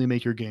will certainly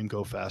make your game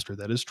go faster.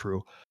 That is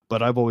true.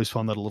 But I've always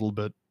found that a little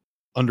bit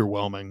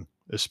underwhelming,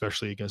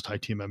 especially against high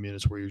TMM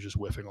units where you're just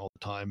whiffing all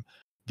the time.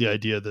 The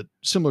idea that,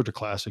 similar to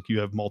Classic, you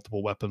have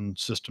multiple weapon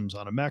systems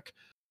on a mech.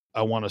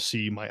 I want to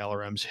see my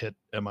LRMs hit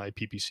and my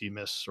PPC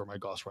miss, or my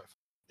Gauss rifle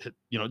hit,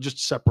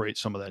 just separate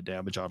some of that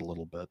damage out a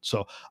little bit.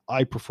 So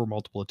I prefer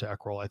multiple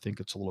attack roll. I think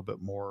it's a little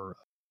bit more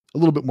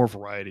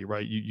variety,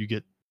 right? You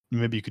get,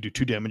 maybe you could do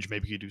 2 damage,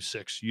 maybe you could do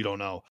 6, you don't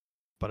know.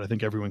 But I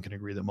think everyone can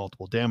agree that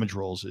multiple damage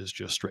rolls is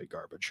just straight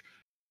garbage.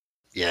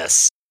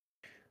 Yes.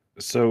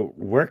 So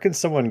where can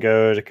someone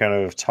go to kind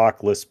of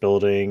talk list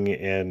building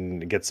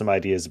and get some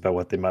ideas about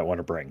what they might want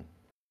to bring?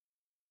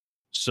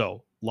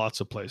 So lots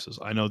of places.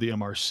 I know the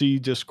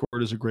MRC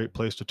Discord is a great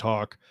place to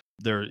talk.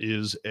 There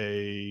is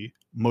a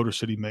Motor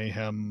City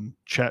Mayhem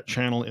chat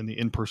channel in the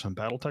in-person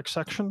BattleTech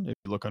section. If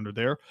you look under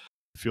there,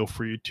 feel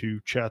free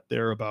to chat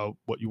there about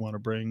what you want to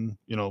bring,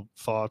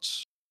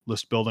 thoughts,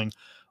 list building.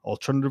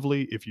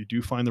 Alternatively, if you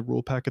do find the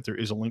rule packet, there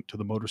is a link to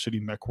the Motor City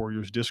Mech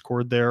Warriors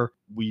Discord there.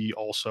 We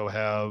also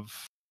have,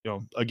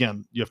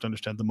 again, you have to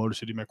understand the Motor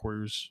City Mech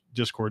Warriors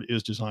Discord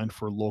is designed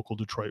for local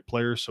Detroit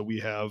players. So we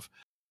have,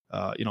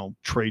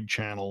 trade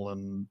channel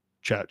and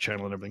chat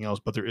channel and everything else,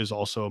 but there is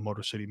also a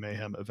Motor City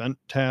Mayhem event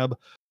tab,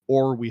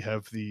 or we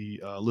have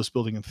the list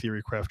building and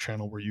theory craft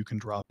channel where you can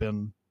drop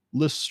in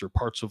lists or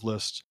parts of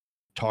lists,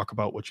 talk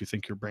about what you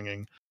think you're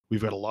bringing.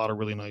 We've got a lot of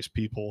really nice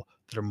people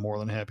that are more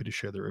than happy to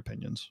share their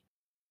opinions.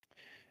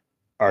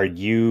 Are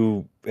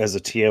you, as a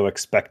TO,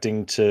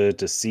 expecting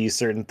to see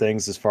certain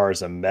things as far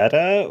as a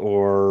meta,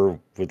 or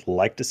would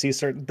like to see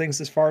certain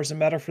things as far as a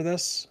meta for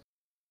this?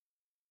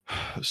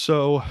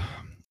 So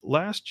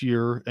last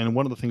year, and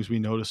one of the things we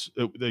noticed,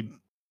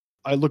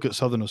 I look at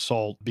Southern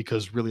Assault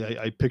because really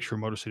I picture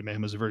Motor City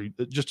Mayhem as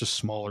just a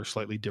smaller,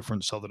 slightly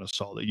different Southern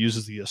Assault. It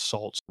uses the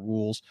assault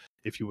rules,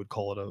 if you would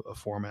call it a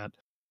format.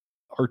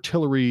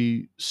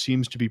 Artillery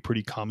seems to be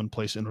pretty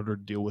commonplace in order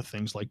to deal with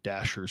things like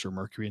Dashers or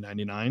Mercury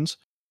 99s.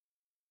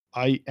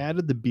 I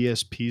added the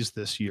BSPs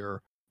this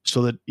year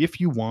so that if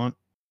you want,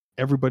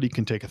 everybody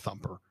can take a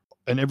thumper,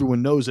 and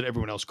everyone knows that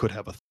everyone else could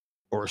have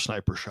or a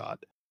sniper shot.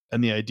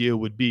 And the idea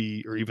would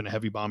be, or even a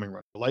heavy bombing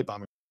run, light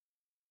bombing.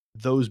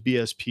 Those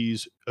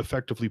BSPs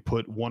effectively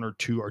put 1 or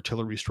 2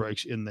 artillery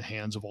strikes in the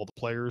hands of all the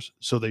players,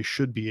 so they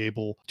should be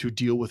able to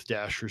deal with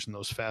Dashers and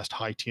those fast,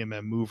 high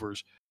TMM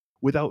movers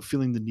without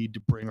feeling the need to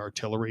bring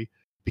artillery,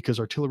 because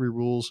artillery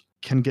rules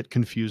can get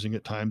confusing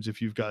at times if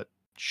you've got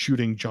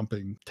shooting,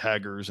 jumping,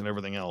 taggers, and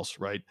everything else,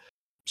 right?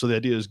 So the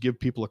idea is give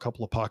people a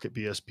couple of pocket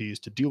BSPs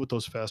to deal with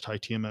those fast, high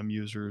TMM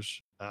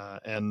users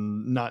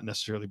and not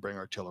necessarily bring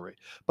artillery.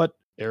 But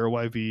Aero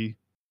IV,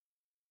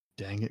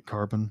 dang it,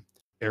 Carbon,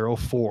 Aero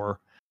 4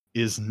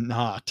 is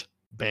not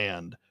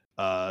banned.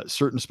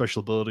 Certain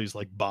special abilities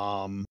like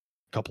Bomb,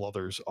 a couple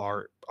others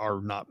are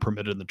not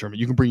permitted in the tournament.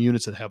 You can bring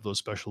units that have those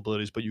special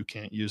abilities, but you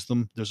can't use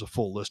them. There's a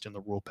full list in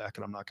the rule pack,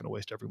 and I'm not going to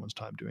waste everyone's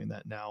time doing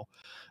that now.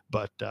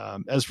 But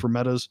as for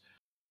metas,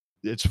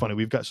 it's funny.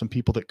 We've got some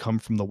people that come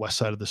from the west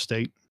side of the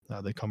state.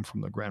 They come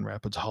from the Grand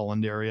Rapids,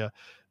 Holland area.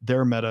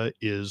 Their meta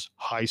is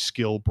high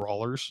skill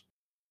brawlers,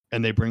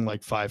 and they bring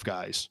like 5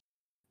 guys.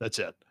 That's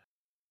it.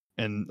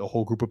 And a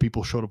whole group of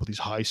people showed up with these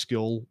high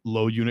skill,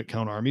 low unit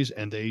count armies,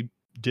 and they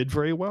did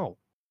very well.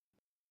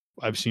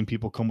 I've seen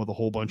people come with a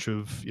whole bunch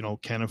of,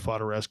 cannon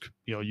fodder-esque,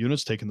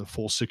 units taking the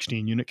full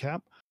 16 unit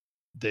cap.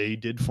 They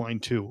did fine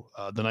too.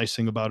 The nice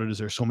thing about it is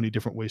there's so many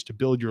different ways to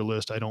build your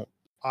list.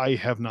 I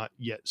have not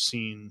yet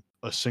seen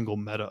a single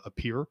meta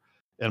appear,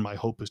 and my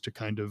hope is to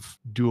kind of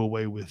do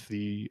away with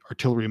the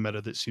artillery meta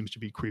that seems to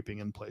be creeping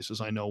in places.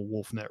 I know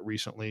Wolfnet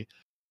recently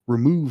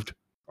removed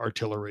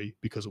artillery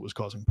because it was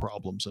causing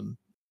problems and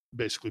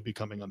basically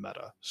becoming a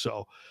meta.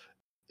 So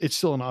it's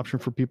still an option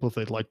for people if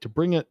they'd like to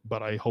bring it,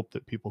 but I hope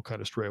that people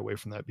kind of stray away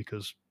from that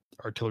because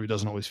artillery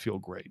doesn't always feel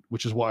great,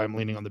 which is why I'm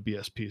leaning on the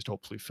BSPs to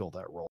hopefully fill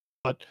that role.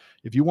 But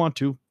if you want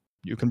to,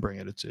 you can bring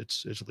it.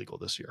 It's legal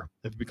this year.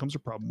 If it becomes a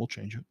problem, we'll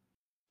change it.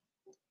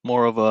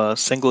 More of a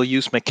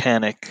single-use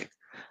mechanic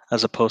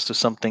as opposed to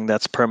something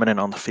that's permanent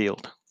on the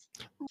field.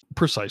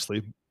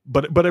 Precisely.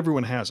 But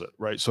everyone has it,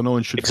 right? So no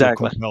one should feel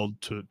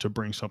compelled to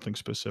bring something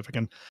specific.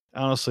 And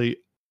honestly,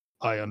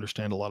 I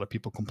understand a lot of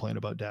people complain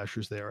about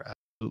Dashers. They are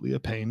absolutely a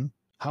pain.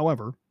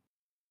 However,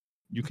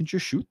 you can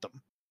just shoot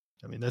them.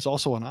 I mean, that's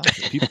also an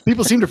option.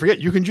 People seem to forget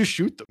you can just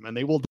shoot them, and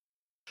they will.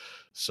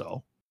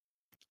 So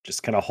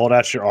just kind of hold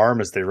out your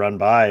arm as they run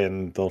by,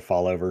 and they'll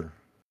fall over.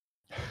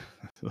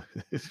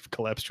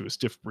 Collapse to a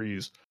stiff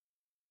breeze.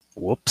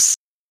 Whoops.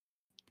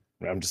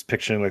 I'm just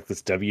picturing like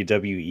this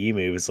WWE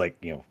move. It's like,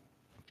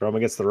 throw them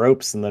against the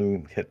ropes and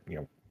then hit,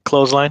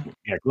 Clothesline?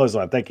 Yeah,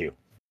 clothesline. Thank you.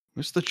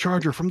 It's the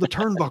charger from the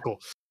turnbuckle.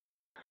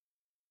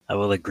 I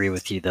will agree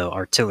with you, though.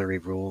 Artillery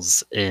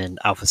rules in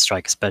Alpha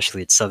Strike,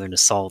 especially at Southern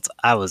Assault,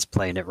 I was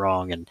playing it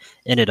wrong and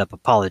ended up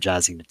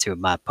apologizing to 2 of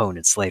my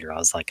opponents later. I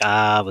was like,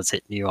 I was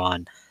hitting you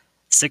on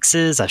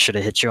 6s. I should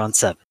have hit you on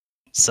 7.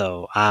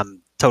 So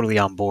I'm totally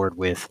on board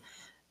with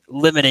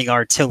limiting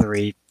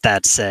artillery.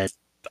 That said,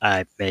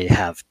 I may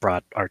have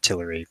brought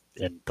artillery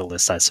in the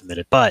list I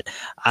submitted, but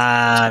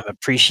I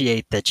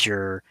appreciate that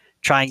you're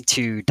trying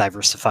to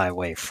diversify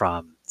away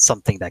from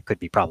something that could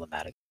be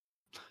problematic.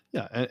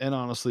 Yeah, and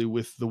honestly,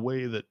 with the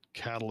way that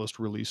Catalyst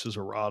releases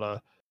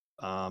errata,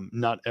 I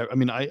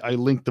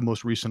linked the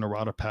most recent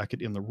errata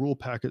packet in the rule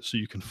packet, so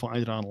you can find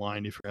it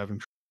online if you're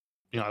having.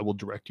 I will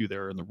direct you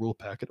there in the rule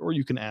packet, or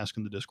you can ask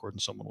in the Discord,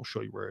 and someone will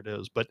show you where it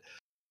is. But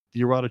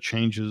the errata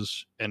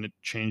changes, and it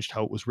changed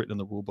how it was written in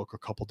the rule book a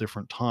couple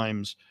different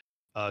times,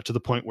 to the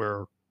point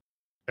where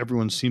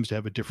everyone seems to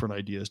have a different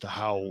idea as to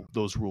how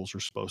those rules are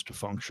supposed to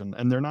function,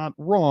 and they're not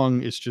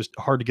wrong. It's just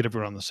hard to get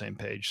everyone on the same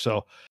page.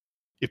 So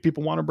if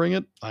people want to bring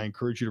it, I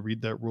encourage you to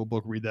read that rule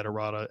book, read that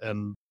errata,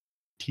 and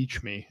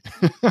teach me.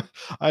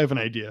 I have an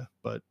idea,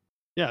 but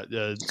yeah.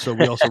 So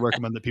we also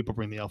recommend that people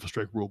bring the Alpha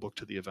Strike rule book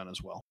to the event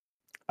as well.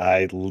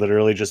 I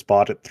literally just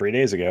bought it 3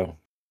 days ago.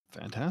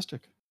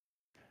 Fantastic.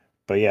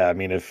 But yeah, I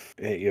mean, if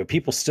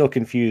people still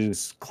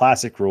confuse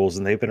classic rules,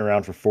 and they've been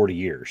around for 40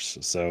 years,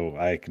 so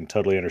I can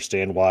totally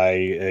understand why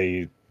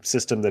a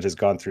system that has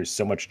gone through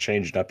so much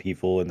change and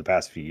upheaval in the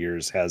past few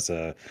years has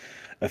a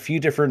few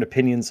different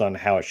opinions on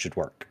how it should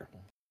work.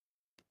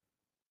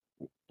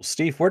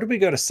 Steve, where do we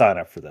go to sign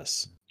up for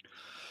this?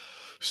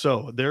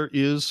 So there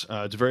is,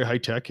 it's very high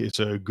tech. It's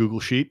a Google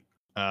Sheet.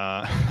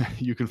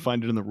 You can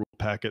find it in the rule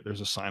packet.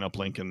 There's a sign up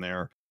link in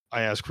there.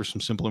 I ask for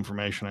some simple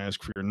information. I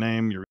ask for your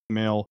name, your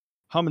email,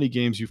 how many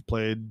games you've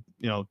played,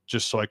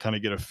 just so I kind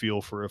of get a feel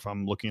for if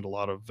I'm looking at a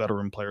lot of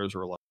veteran players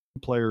or a lot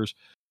of players,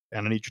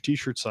 and I need your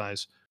t-shirt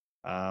size.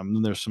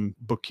 Then there's some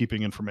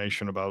bookkeeping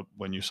information about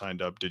when you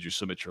signed up. Did you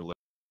submit your list?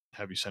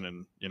 Have you sent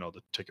in,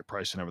 the ticket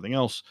price and everything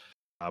else?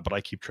 But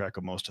I keep track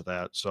of most of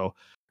that. So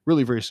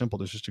really very simple.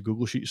 There's just a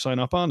Google Sheet you sign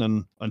up on,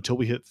 and until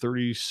we hit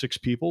 36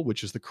 people,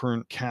 which is the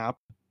current cap,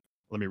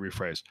 let me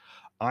rephrase.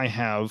 I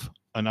have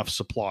enough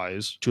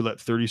supplies to let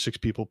 36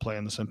 people play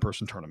in this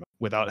in-person tournament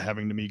without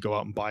having to go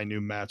out and buy new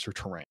mats or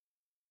terrain.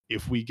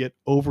 If we get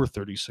over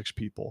 36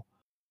 people,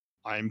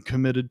 I'm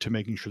committed to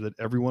making sure that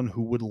everyone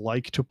who would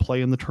like to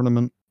play in the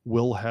tournament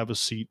will have a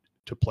seat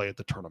to play at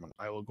the tournament.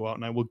 I will go out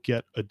and I will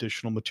get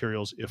additional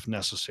materials if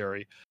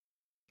necessary.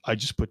 I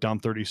just put down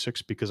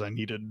 36 because I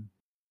needed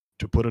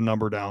to put a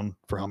number down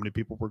for how many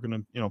people were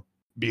going to,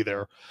 be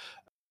there.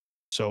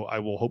 So I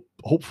will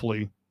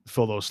hopefully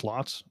fill those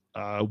slots.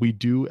 We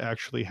do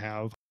actually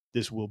have,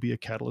 this will be a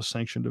Catalyst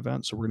sanctioned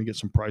event. So we're going to get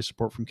some prize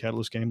support from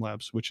Catalyst Game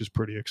Labs, which is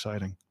pretty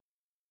exciting.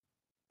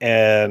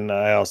 And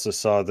I also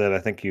saw that I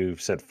think you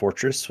said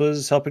Fortress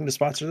was helping to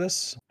sponsor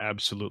this.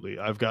 Absolutely.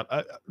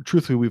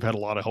 Truthfully, we've had a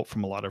lot of help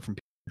from a lot of different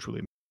people, which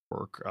really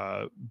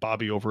work.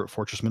 Bobby over at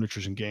Fortress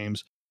Miniatures and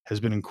Games has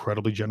been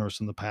incredibly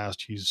generous in the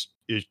past. He's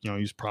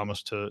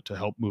promised to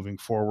help moving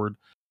forward.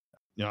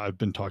 I've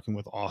been talking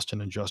with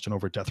Austin and Justin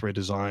over at Death Ray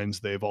Designs.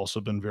 They've also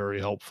been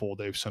very helpful.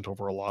 They've sent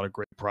over a lot of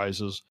great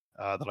prizes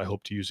that I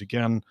hope to use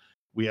again.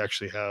 We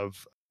actually have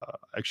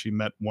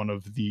met one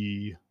of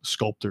the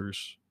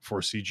sculptors for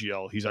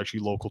CGL. He's actually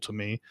local to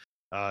me.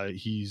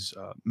 He's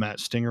Matt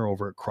Stinger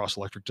over at Cross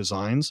Electric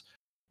Designs.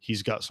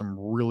 He's got some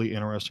really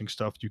interesting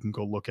stuff you can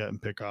go look at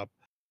and pick up.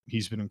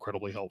 He's been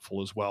incredibly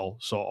helpful as well.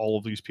 So all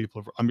of these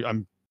people,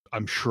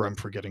 I'm sure I'm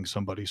forgetting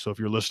somebody. So if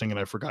you're listening and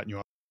I've forgotten you,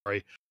 I'm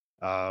sorry.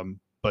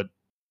 But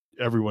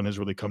everyone has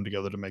really come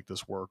together to make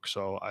this work.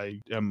 So I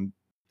am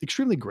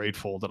extremely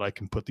grateful that I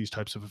can put these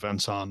types of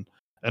events on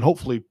and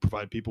hopefully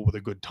provide people with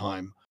a good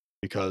time,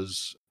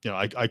 because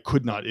I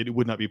could not, it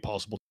would not be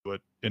possible to do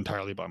it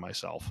entirely by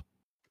myself.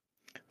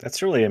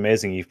 That's really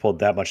amazing. You've pulled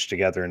that much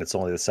together, and it's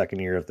only the second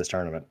year of this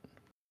tournament.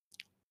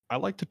 I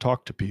like to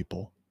talk to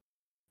people,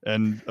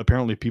 and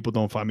apparently people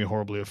don't find me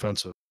horribly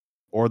offensive,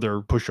 or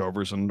they're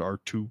pushovers and are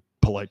too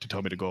polite to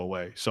tell me to go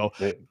away. So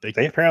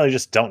they apparently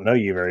just don't know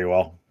you very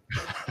well.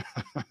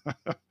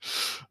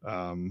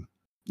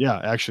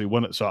 Yeah,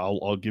 actually,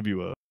 I'll give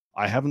you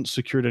I haven't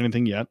secured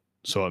anything yet,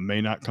 so it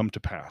may not come to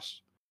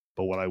pass.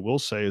 But what I will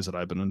say is that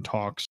I've been in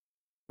talks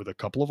with a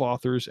couple of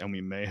authors, and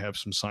we may have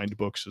some signed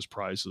books as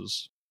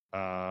prizes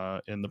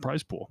in the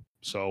prize pool.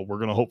 So we're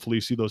going to hopefully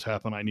see those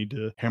happen. I need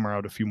to hammer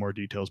out a few more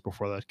details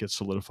before that gets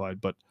solidified,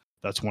 but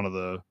that's one of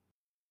the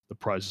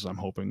prizes I'm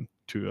hoping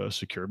to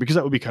secure, because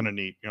that would be kind of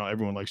neat.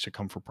 Everyone likes to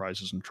come for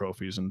prizes and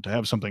trophies, and to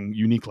have something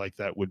unique like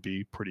that would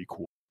be pretty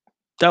cool.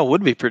 That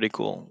would be pretty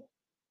cool.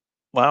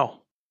 Wow.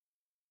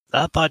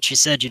 I thought you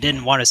said you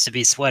didn't want us to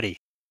be sweaty.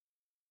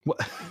 Well,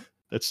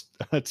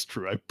 that's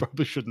true. I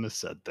probably shouldn't have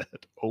said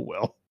that. Oh,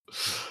 well.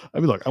 I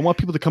mean, look, I want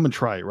people to come and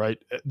try it, right?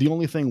 The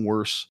only thing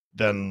worse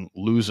than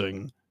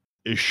losing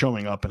is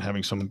showing up and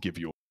having someone give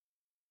you,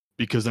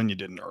 because then you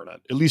didn't earn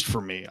it. At least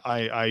for me,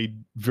 I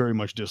very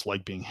much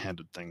dislike being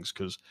handed things,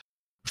 because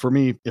for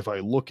me, if I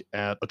look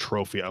at a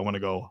trophy, I want to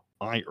go,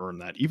 I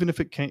earned that. Even if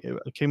it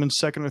came in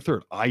second or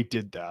third, I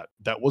did that.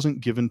 That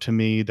wasn't given to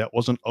me. That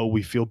wasn't, oh,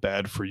 we feel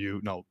bad for you.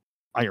 No,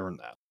 I earned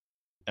that.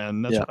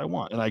 And that's what I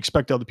want. And I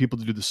expect other people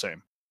to do the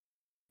same.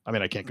 I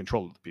mean, I can't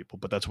control other people,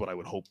 but that's what I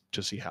would hope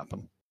to see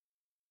happen.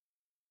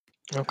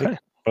 Okay.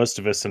 Most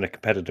of us in a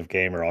competitive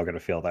game are all going to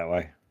feel that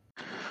way.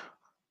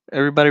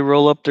 Everybody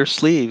roll up their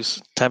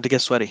sleeves. Time to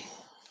get sweaty.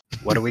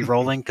 What are we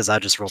rolling? Because I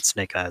just rolled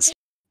snake eyes.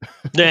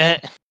 Yeah.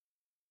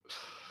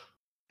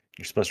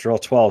 You're supposed to roll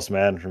 12s,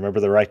 man. Remember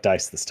the right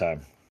dice this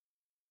time.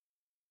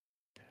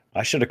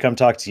 I should have come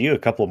talk to you a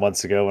couple of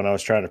months ago when I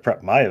was trying to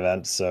prep my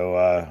event, so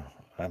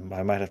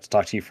I might have to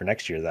talk to you for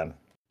next year then.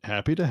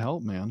 Happy to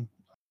help, man.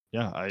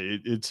 Yeah,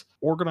 it's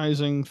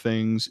organizing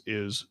things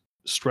is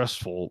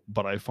stressful,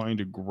 but I find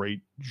a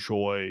great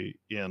joy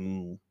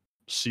in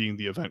seeing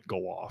the event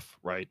go off,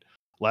 right?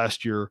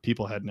 Last year,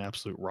 people had an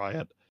absolute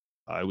riot.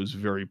 I was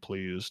very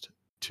pleased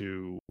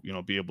to,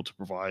 be able to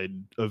provide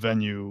a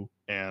venue,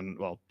 and,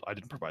 well, I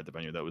didn't provide the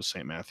venue. That was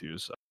St.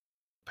 Matthew's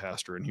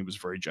pastor, and he was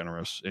very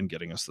generous in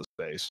getting us the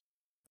space.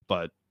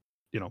 But,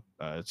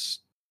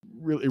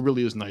 it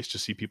really is nice to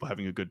see people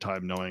having a good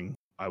time, knowing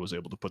I was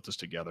able to put this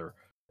together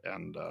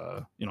and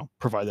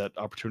provide that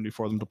opportunity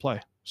for them to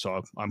play.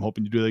 So I'm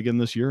hoping to do that again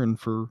this year and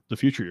for the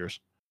future years.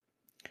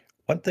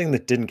 One thing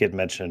that didn't get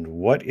mentioned,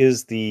 what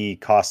is the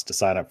cost to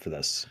sign up for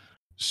this?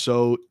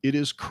 So it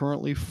is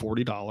currently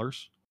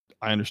 $40.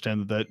 I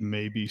understand that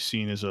may be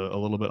seen as a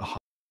little bit higher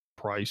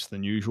price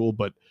than usual,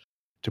 but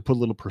to put a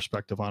little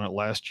perspective on it,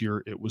 last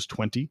year it was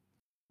 $20,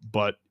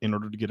 but in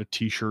order to get a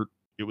t-shirt,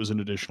 it was an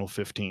additional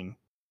 $15.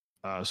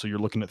 So you're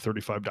looking at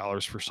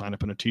 $35 for sign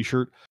up and a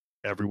t-shirt.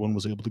 Everyone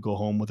was able to go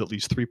home with at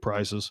least 3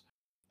 prizes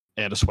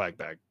and a swag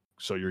bag.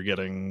 So you're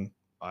getting,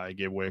 I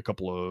gave away a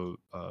couple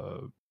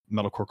of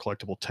Metalcore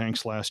collectible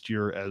tanks last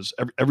year, as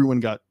everyone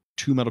got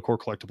 2 Metalcore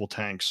collectible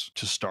tanks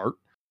to start.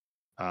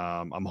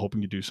 I'm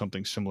hoping to do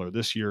something similar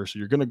this year. So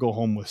you're going to go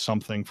home with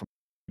something from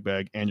the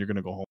bag, and you're going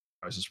to go home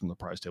with prizes from the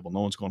prize table.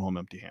 No one's going home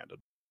empty-handed.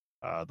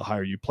 The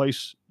higher you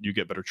place, you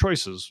get better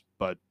choices,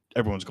 but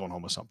everyone's going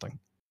home with something.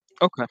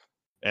 Okay.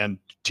 And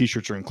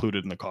t-shirts are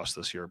included in the cost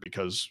this year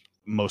because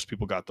most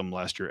people got them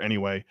last year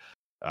anyway.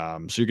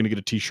 So you're going to get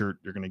a t-shirt,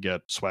 you're going to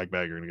get swag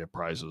bag, you're going to get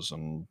prizes,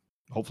 and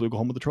hopefully you'll go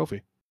home with a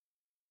trophy.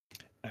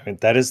 I mean,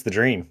 that is the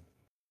dream.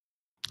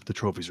 The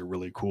trophies are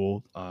really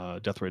cool.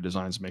 Death Ray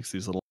Designs makes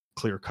these little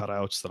clear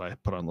cutouts that I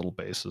put on little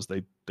bases.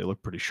 They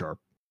look pretty sharp.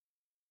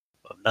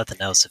 If nothing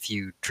else, if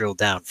you drill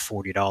down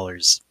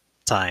 $40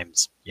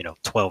 times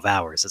 12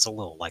 hours, it's a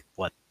little like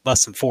what,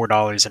 less than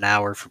 $4 an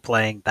hour for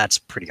playing. That's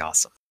pretty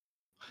awesome.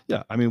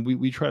 Yeah, I mean,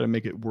 we try to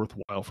make it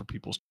worthwhile for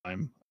people's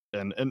time,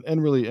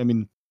 and really, I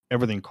mean,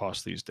 everything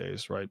costs these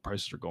days, right?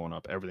 Prices are going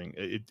up. Everything,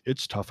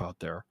 it's tough out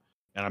there,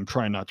 and I'm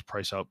trying not to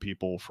price out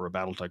people for a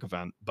BattleTech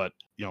event, but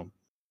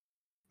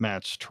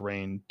mats,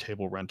 terrain,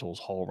 table rentals,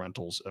 hall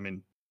rentals. I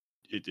mean,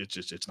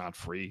 it's not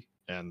free.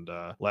 And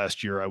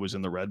last year I was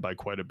in the red by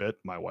quite a bit.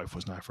 My wife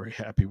was not very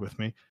happy with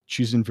me.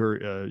 She's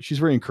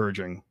very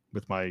encouraging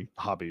with my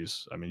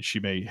hobbies. I mean, she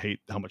may hate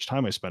how much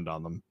time I spend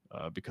on them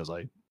because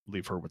I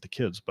leave her with the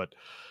kids, but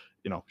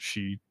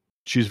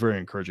she's very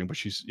encouraging. But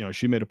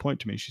she made a point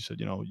to me. She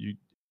said,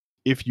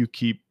 if you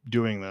keep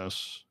doing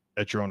this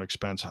at your own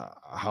expense,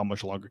 how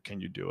much longer can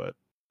you do it,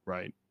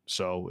 right?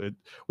 So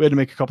we had to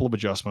make a couple of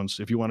adjustments.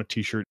 If you want a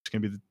t-shirt, it's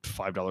going to be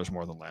 $5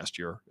 more than last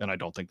year, and I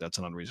don't think that's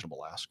an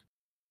unreasonable ask.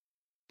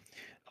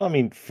 I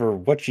mean, for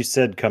what you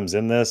said comes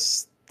in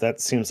this,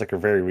 that seems like a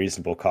very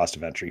reasonable cost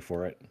of entry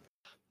for it.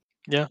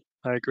 Yeah,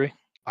 I agree.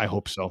 I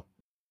hope so.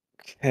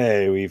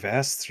 Okay, we've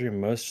asked through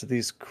most of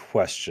these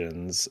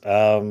questions.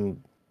 So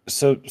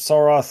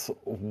Sarath,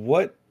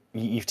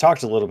 you've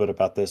talked a little bit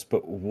about this,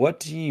 but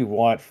what do you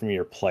want from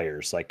your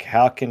players? Like,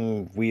 how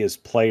can we as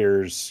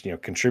players,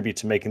 contribute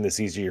to making this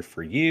easier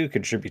for you,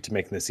 contribute to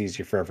making this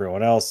easier for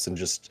everyone else, and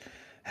just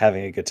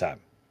having a good time?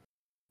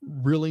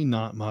 Really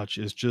not much.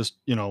 It's just,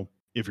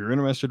 if you're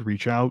interested,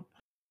 reach out.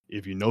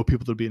 If you know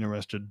people that'll be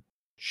interested,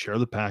 share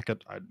the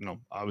packet.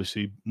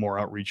 Obviously more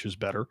outreach is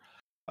better.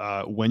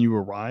 When you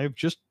arrive,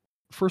 just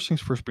first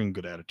things first, bring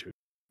good attitude.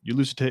 You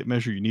lose a tape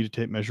measure, you need a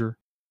tape measure.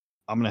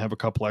 I'm going to have a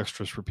couple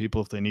extras for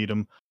people if they need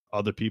them.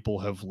 Other people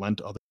have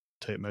lent other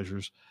tape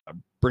measures.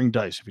 Bring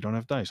dice. If you don't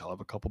have dice, I'll have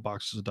a couple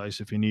boxes of dice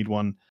if you need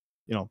one.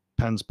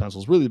 Pens,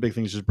 pencils. Really the big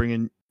thing is just bring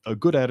in a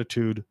good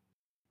attitude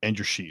and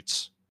your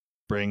sheets.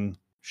 Bring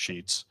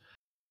sheets.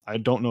 I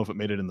don't know if it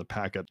made it in the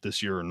packet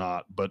this year or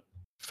not, but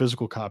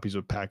physical copies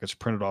of packets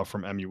printed off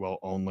from MUL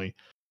only.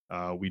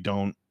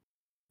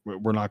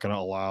 We're not going to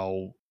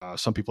allow,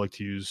 some people like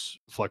to use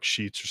flex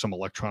sheets or some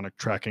electronic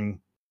tracking,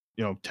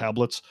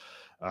 tablets.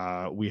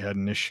 We had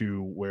an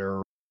issue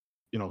where,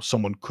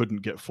 someone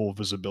couldn't get full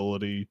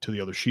visibility to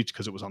the other sheets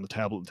because it was on the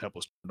tablet. The tablet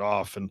was turned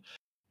off, and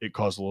it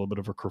caused a little bit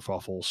of a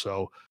kerfuffle.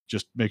 So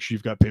just make sure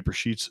you've got paper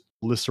sheets.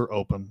 Lists are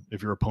open.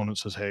 If your opponent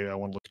says, "Hey, I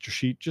want to look at your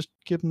sheet," just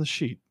give them the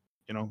sheet.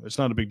 It's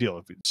not a big deal.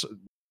 If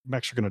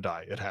mechs are going to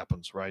die, it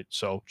happens, right?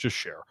 So just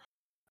share,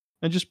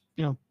 and just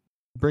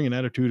bring an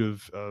attitude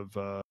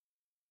of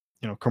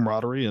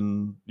camaraderie,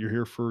 and you're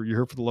here for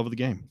the love of the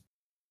game.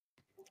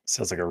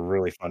 Sounds like a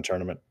really fun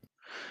tournament.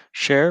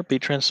 Share, be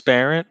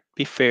transparent,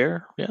 be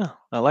fair. Yeah,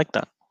 I like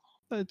that.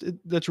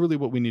 That's really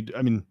what we need.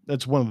 I mean,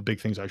 that's one of the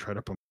big things I try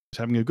to promote, is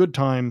having a good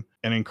time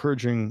and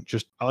encouraging.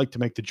 I like to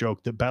make the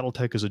joke that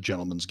BattleTech is a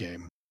gentleman's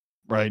game,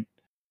 right?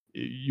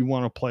 You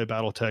want to play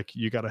BattleTech,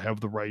 you got to have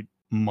the right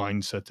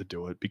mindset to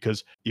do it,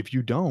 because if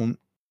you don't,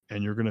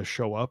 and you're going to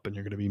show up and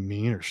you're going to be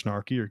mean or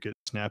snarky or get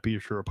snappy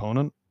at your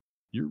opponent,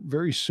 you're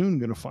very soon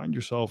going to find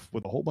yourself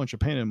with a whole bunch of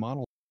painted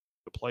models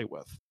to play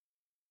with.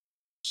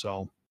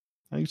 So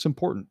I think it's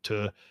important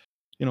to,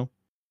 you're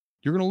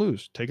going to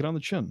lose. Take it on the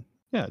chin.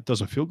 Yeah, it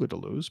doesn't feel good to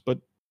lose, but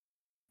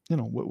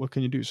what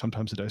can you do?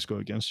 Sometimes the dice go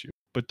against you,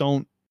 but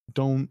don't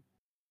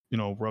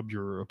rub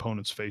your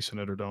opponent's face in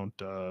it, or don't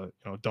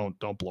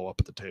blow up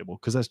at the table,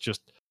 because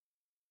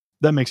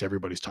that makes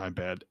everybody's time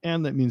bad,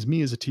 and that means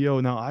me as a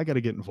TO now I got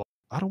to get involved.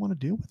 I don't want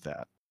to deal with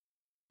that.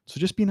 So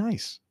just be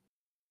nice.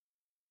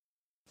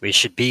 We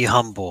should be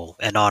humble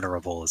and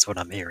honorable, is what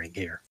I'm hearing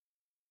here.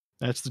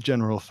 That's the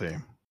general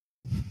theme.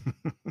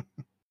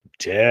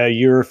 Dare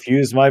you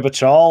refuse my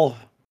bachal?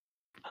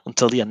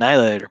 Until the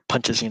Annihilator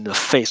punches you in the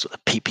face with a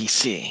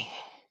PPC.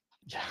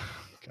 Yeah,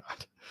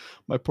 God.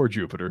 My poor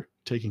Jupiter,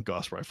 taking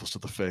Gauss rifles to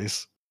the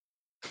face.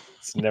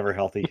 It's never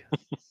healthy.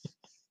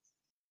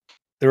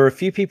 There were a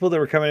few people that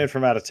were coming in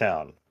from out of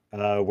town.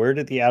 Where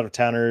did the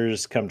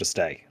out-of-towners come to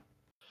stay?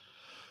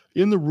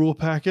 In the rule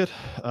packet,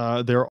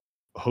 there are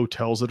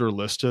hotels that are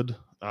listed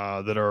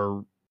that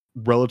are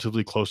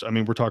relatively close. I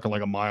mean, we're talking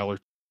like a mile, or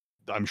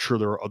I'm sure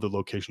there are other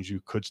locations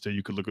you could stay.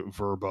 You could look at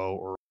Vrbo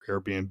or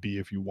Airbnb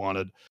if you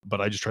wanted, but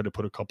I just tried to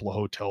put a couple of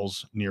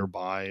hotels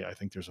nearby. I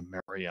think there's a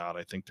Marriott.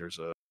 I think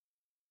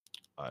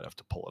I'd have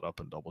to pull it up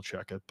and double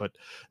check it, but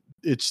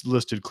it's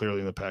listed clearly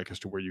in the pack as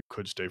to where you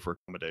could stay for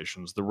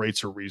accommodations. The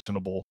rates are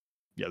reasonable.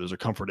 Yeah, there's a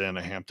Comfort Inn,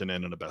 a Hampton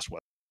Inn, and a Best Western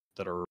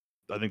that are,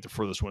 I think the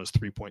furthest one is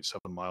 3.7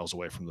 miles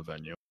away from the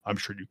venue. I'm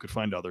sure you could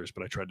find others,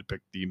 but I tried to pick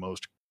the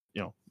most,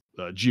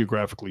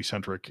 geographically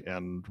centric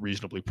and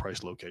reasonably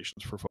priced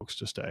locations for folks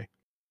to stay.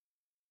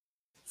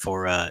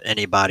 For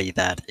anybody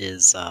that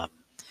is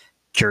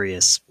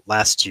curious.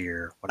 Last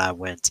year when I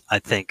went, I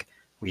think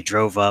we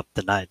drove up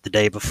the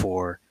day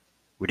before.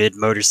 We did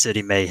Motor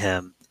City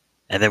Mayhem,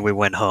 and then we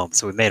went home.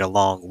 So we made a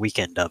long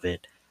weekend of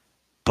it.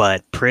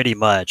 But pretty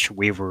much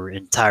we were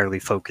entirely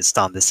focused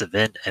on this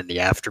event and the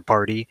after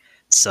party.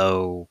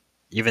 So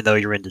even though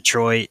you're in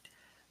Detroit,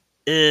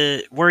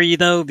 were you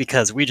though?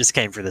 Because we just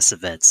came for this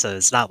event, so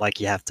it's not like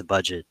you have to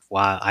budget.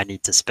 Why I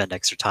need to spend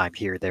extra time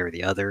here, there, or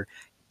the other.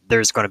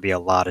 There's going to be a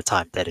lot of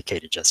time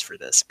dedicated just for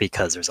this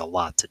because there's a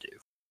lot to do.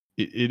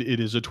 It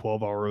is a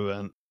 12-hour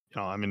event.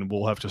 I mean,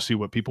 we'll have to see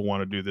what people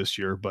want to do this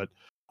year. But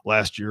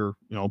last year,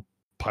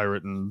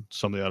 Pirate and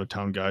some of the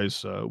out-of-town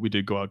guys, we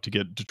did go out to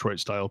get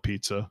Detroit-style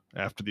pizza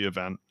after the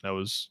event. That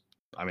was,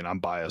 I mean, I'm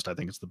biased. I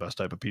think it's the best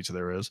type of pizza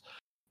there is.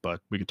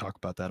 But we could talk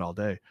about that all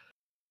day.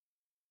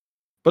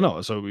 But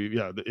no, so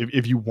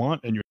if you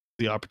want and you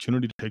have the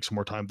opportunity to take some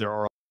more time, there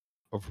are a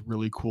lot of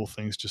really cool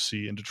things to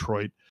see in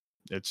Detroit.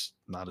 It's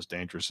not as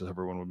dangerous as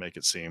everyone would make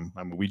it seem.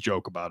 I mean, we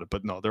joke about it,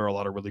 but no, there are a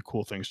lot of really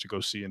cool things to go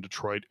see in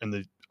Detroit and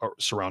the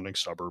surrounding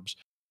suburbs.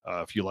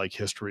 If you like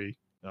history,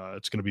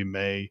 it's going to be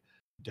May.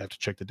 You have to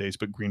check the dates,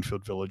 but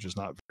Greenfield Village is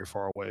not very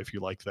far away. If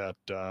you like that,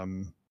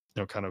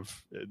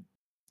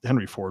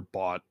 Henry Ford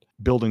bought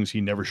buildings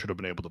he never should have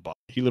been able to buy.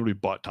 He literally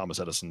bought Thomas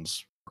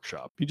Edison's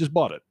workshop. He just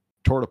bought it,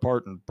 tore it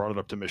apart, and brought it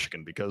up to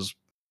Michigan because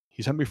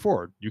he's Henry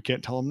Ford. You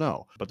can't tell him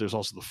no. But there's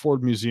also the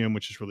Ford Museum,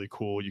 which is really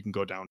cool. You can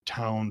go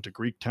downtown to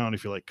Greektown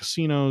if you like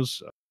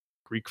casinos,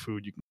 Greek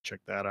food. You can check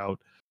that out.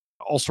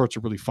 All sorts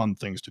of really fun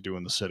things to do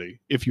in the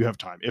city if you have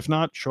time. If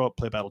not, show up,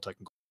 play BattleTech.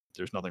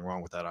 There's nothing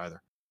wrong with that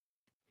either.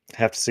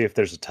 Have to see if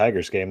there's a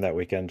Tigers game that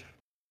weekend.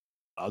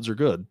 Odds are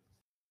good.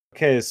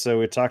 Okay, so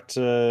we talked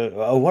to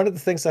one of the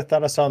things I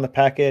thought I saw in the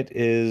packet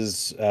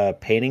is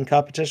painting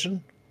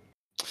competition.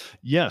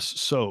 Yes,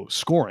 so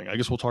scoring. I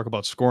guess we'll talk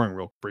about scoring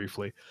real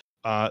briefly.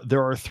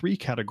 There are 3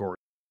 categories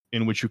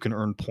in which you can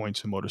earn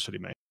points in Motor City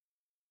Mayhem.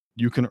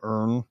 You can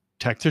earn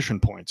tactician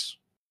points.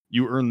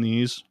 You earn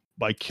these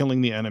by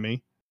killing the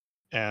enemy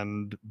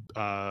and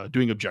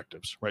doing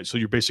objectives, right? So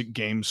your basic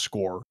game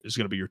score is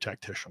going to be your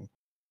tactician.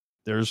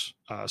 There's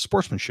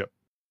sportsmanship.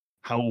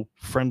 How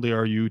friendly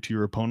are you to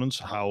your opponents?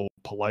 How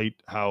polite,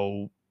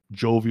 how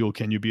jovial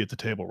can you be at the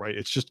table, right?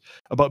 It's just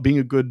about being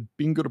a good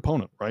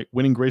opponent, right?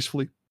 Winning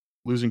gracefully,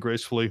 losing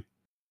gracefully.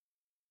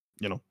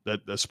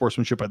 That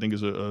sportsmanship, I think,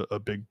 is a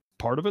big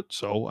part of it.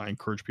 So I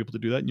encourage people to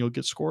do that, and you'll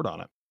get scored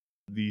on it.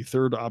 The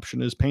third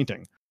option is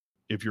painting.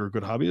 If you're a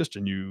good hobbyist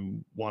and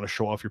you want to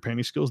show off your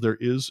painting skills, there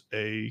is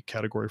a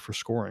category for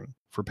scoring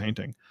for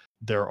painting.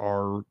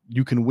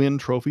 You can win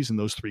trophies in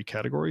those 3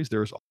 categories.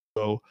 There's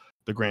also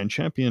the Grand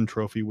Champion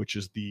Trophy, which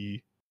is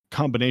the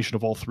combination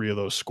of all 3 of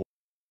those scores,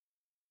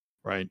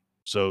 right?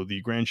 So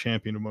the Grand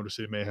Champion of Motor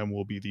City Mayhem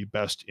will be the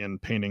best in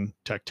painting,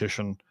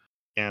 tactician,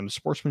 and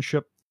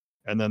sportsmanship.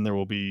 And then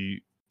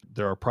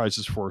there are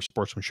prizes for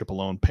sportsmanship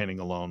alone, painting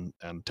alone,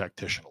 and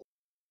tactician alone.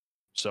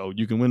 So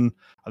you can win.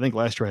 I think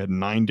last year I had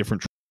 9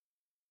 different.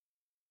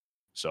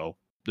 So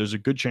there's a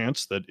good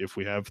chance that if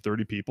we have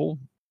 30 people,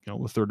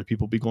 a third of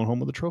people will be going home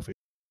with a trophy.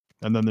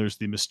 And then there's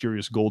the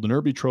mysterious Golden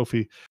Irby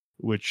Trophy,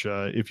 which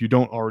if you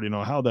don't already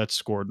know how that's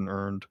scored and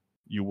earned,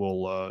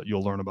 you'll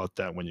learn about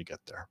that when you get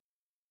there.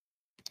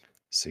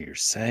 So you're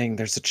saying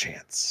there's a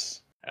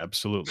chance?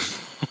 Absolutely.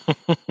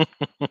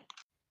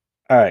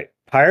 All right,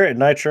 Pirate and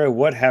Nitro,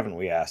 what haven't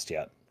we asked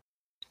yet?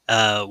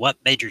 What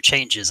major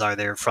changes are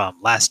there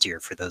from last year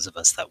for those of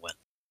us that went?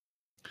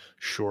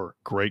 Sure,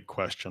 great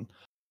question.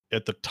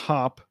 At the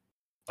top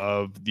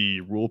of the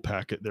rule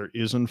packet, there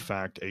is in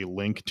fact a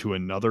link to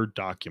another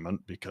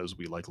document because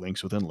we like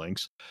links within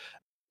links.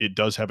 It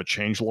does have a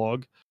change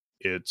log.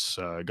 It's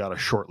got a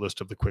short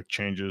list of the quick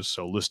changes.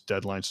 So list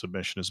deadline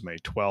submission is May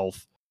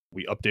 12th.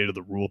 We updated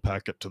the rule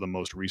packet to the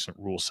most recent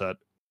rule set.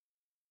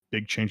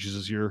 Big changes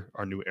this year.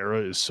 Our new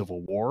era is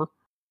Civil War.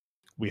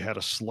 We had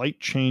a slight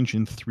change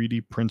in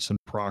 3D prints and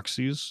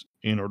proxies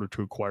in order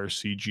to acquire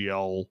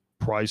CGL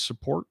prize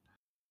support.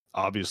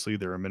 Obviously,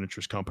 they're a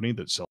miniatures company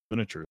that sells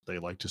miniatures. They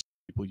like to see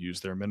people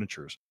use their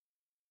miniatures.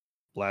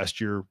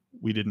 Last year,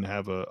 we didn't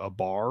have a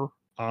bar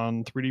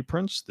on 3D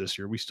prints. This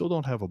year, we still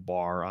don't have a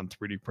bar on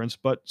 3D prints,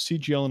 but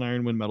CGL and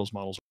Iron Wind Metals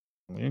models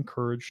are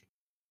encouraged.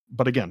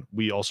 But again,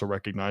 we also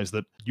recognize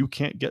that you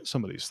can't get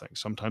some of these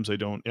things. Sometimes they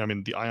don't. I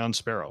mean, the Ion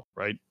Sparrow,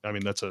 right? I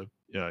mean, that's a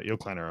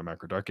Eoclan era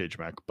mech or Dark Age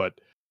mech, but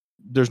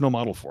there's no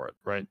model for it,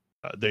 right?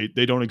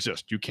 They don't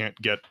exist. You can't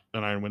get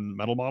an Iron Wind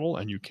metal model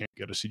and you can't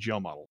get a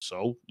CGL model.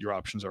 So your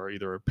options are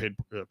either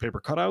a paper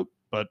cutout,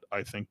 but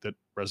I think that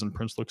resin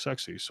prints look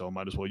sexy, so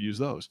might as well use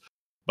those.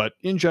 But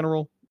in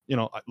general,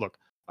 look,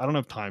 I don't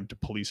have time to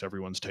police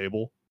everyone's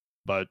table,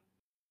 but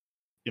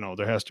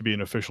there has to be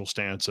an official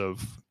stance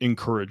of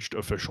encouraged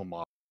official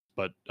model.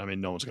 But I mean,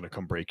 no one's going to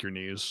come break your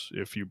knees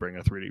if you bring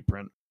a 3D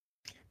print.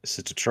 This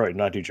is Detroit,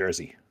 not New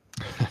Jersey.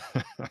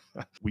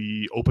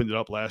 We opened it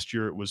up last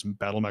year. It was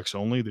battle mechs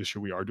only. This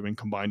year we are doing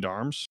combined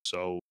arms.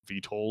 So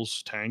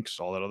VTOLs, tanks,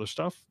 all that other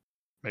stuff.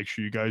 Make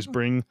sure you guys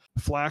bring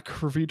flak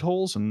for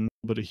VTOLs and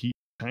a bit of heat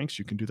tanks.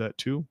 You can do that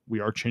too. We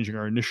are changing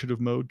our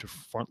initiative mode to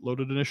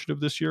front-loaded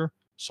initiative this year.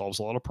 solves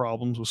a lot of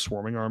problems with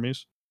swarming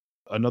armies.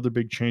 Another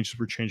big change is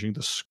we're changing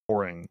the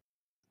scoring.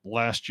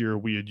 Last year,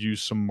 we had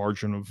used some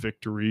margin of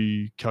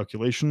victory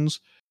calculations.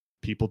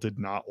 People did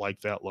not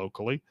like that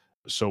locally.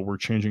 So we're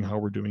changing how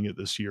we're doing it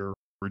this year.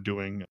 We're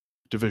doing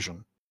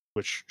division,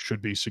 which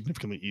should be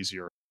significantly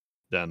easier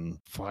than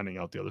finding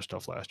out the other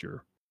stuff last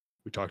year.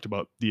 We talked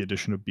about the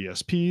addition of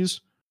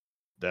BSPs.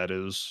 That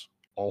is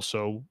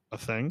also a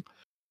thing.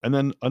 And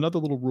then another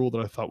little rule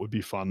that I thought would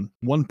be fun.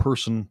 One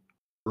person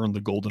earned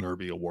the Golden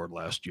Irby Award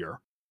last year.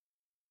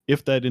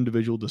 If that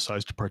individual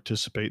decides to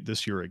participate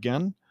this year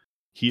again,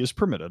 he is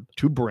permitted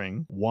to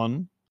bring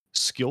one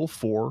Skill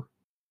 4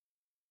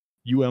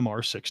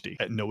 UMR 60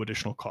 at no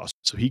additional cost.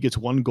 So he gets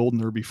one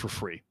Golden Irby for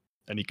free,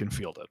 and he can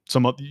field it.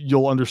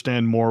 You'll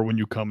understand more when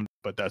you come,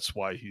 but that's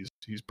why he's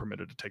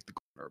permitted to take the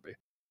Golden Irby.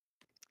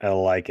 I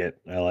like it.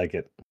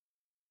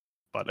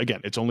 But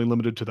again, it's only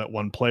limited to that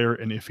one player,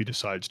 and if he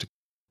decides to,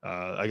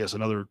 I guess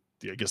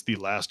the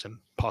last and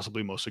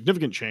possibly most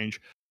significant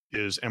change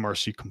is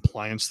MRC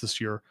compliance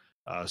this year.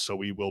 So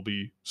we will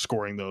be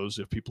scoring those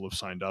if people have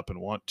signed up and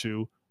want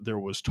to. There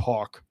was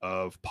talk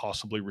of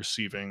possibly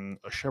receiving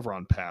a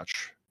Chevron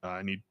patch.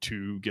 I need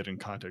to get in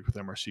contact with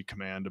MRC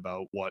Command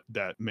about what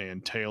that may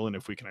entail and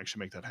if we can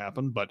actually make that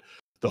happen. But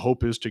the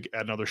hope is to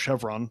add another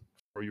Chevron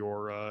for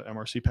your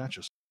MRC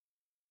patches.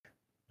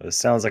 It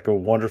sounds like a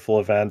wonderful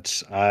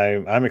event.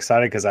 I'm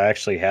excited because I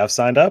actually have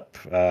signed up.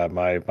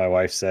 My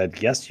wife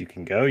said, yes, you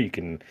can go. You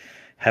can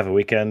have a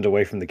weekend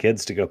away from the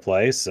kids to go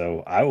play.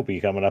 So I will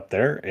be coming up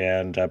there,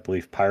 and I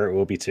believe Pirate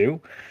will be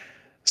too.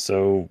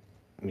 So,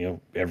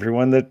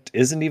 everyone that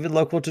isn't even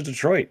local to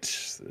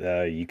Detroit,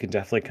 you can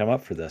definitely come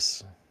up for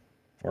this,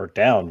 or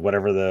down,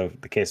 whatever the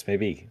case may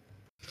be.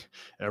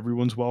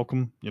 Everyone's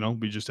welcome.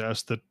 We just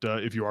ask that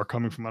if you are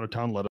coming from out of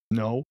town, let us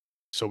know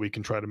so we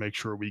can try to make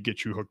sure we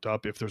get you hooked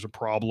up. If there's a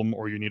problem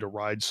or you need a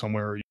ride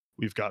somewhere,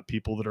 we've got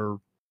people that are,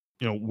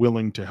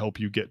 willing to help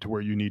you get to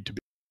where you need to be.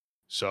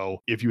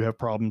 So if you have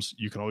problems,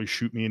 you can always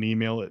shoot me an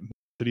email at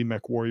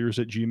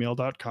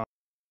citymechwarriors@gmail.com.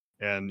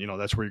 And,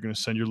 that's where you're going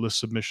to send your list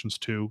submissions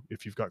to.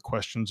 If you've got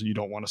questions and you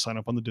don't want to sign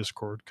up on the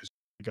Discord because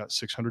you got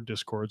 600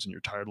 Discords and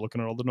you're tired of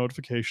looking at all the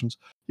notifications,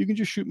 you can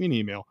just shoot me an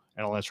email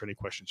and I'll answer any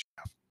questions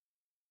you have.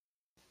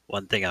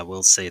 One thing I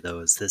will say, though,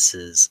 is this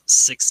is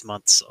 6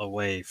 months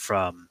away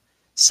from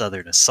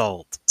Southern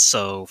Assault.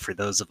 So for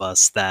those of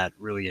us that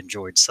really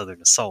enjoyed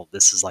Southern Assault,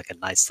 this is like a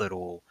nice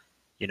little,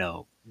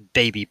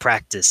 baby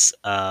practice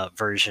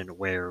version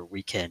where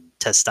we can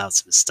test out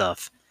some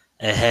stuff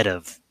ahead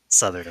of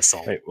Southern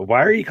Assault. Wait,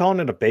 why are you calling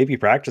it a baby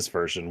practice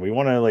version? We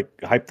want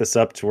to hype this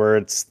up to where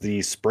it's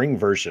the spring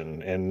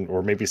version,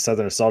 or maybe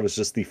Southern Assault is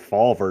just the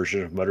fall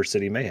version of Motor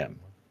City Mayhem.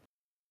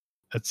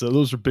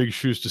 Those are big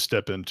shoes to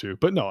step into.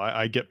 But no,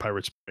 I get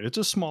Pirates. It's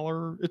a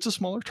smaller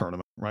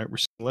tournament, right? We're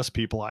seeing less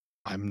people.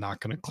 I'm not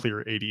going to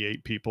clear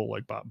 88 people.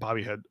 Like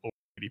Bobby had over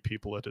 80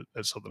 people at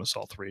Southern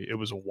Assault 3. It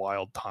was a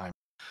wild time.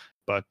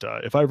 But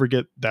if I ever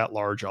get that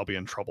large, I'll be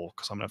in trouble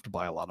because I'm gonna have to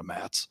buy a lot of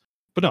mats.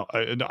 But no,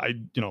 I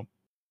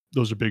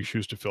those are big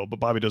shoes to fill. But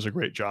Bobby does a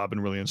great job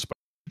and really inspired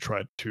to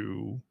try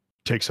to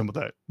take some of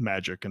that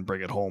magic and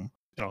bring it home.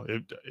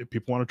 If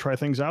people want to try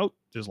things out,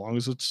 as long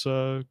as it's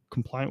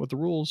compliant with the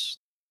rules,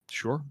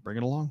 sure, bring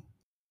it along.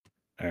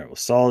 All right. Well,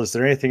 Saul, is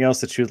there anything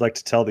else that you'd like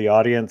to tell the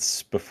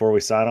audience before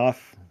we sign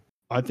off?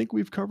 I think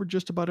we've covered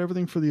just about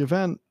everything for the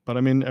event. But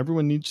I mean,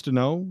 everyone needs to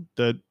know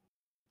that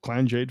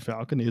Clan Jade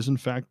Falcon is in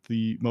fact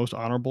the most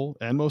honorable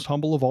and most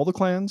humble of all the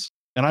clans.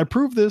 And I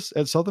proved this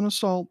at Southern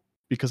Assault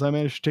because I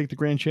managed to take the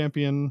grand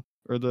champion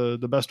or the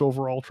best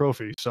overall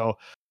trophy. So,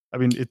 I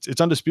mean,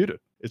 it's undisputed.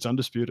 It's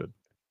undisputed.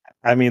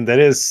 I mean, that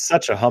is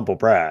such a humble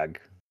brag.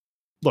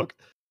 Look,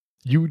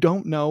 you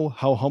don't know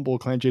how humble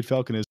Clan Jade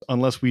Falcon is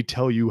unless we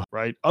tell you,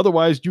 right?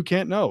 Otherwise, you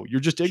can't know. You're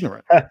just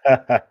ignorant.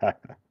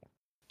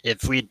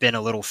 If we'd been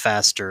a little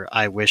faster,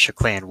 I wish a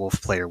Clan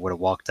Wolf player would have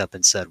walked up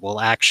and said, well,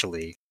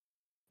 actually...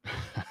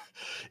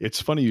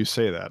 It's funny you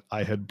say that.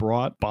 I had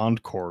brought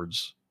bond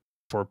cords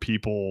for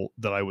people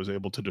that I was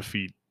able to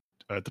defeat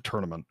at the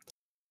tournament.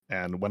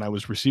 And when I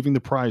was receiving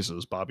the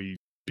prizes, Bobby,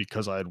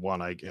 because I had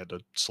won, I had to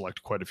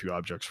select quite a few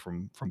objects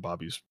from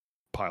Bobby's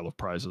pile of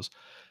prizes.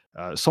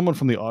 Someone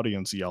from the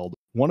audience yelled,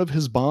 one of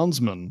his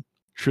bondsmen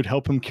should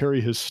help him carry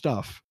his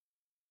stuff.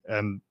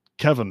 And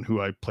Kevin,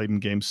 who I played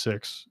in game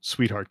 6,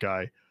 sweetheart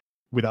guy,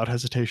 without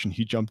hesitation,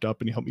 he jumped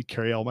up and he helped me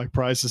carry all my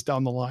prizes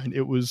down the line.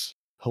 It was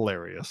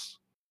hilarious.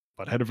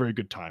 But had a very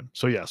good time.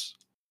 So yes,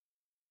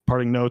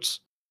 parting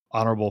notes,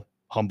 honorable,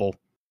 humble,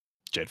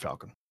 Jade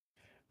Falcon.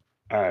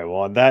 All right.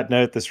 Well, on that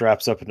note, this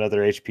wraps up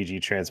another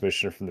HPG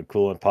transmission from the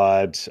Coolant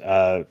Pod.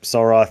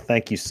 Solroth,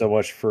 thank you so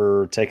much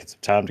for taking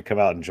some time to come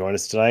out and join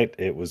us tonight.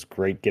 It was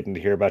great getting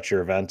to hear about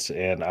your event,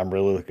 and I'm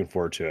really looking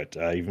forward to it,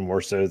 even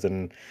more so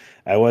than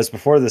I was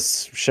before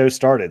this show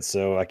started.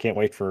 So I can't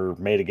wait for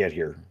May to get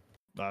here.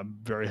 I'm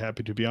very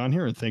happy to be on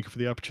here, and thank you for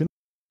the opportunity.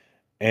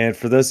 And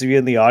for those of you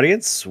in the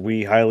audience,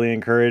 we highly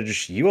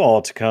encourage you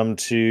all to come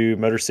to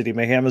Motor City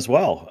Mayhem as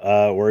well,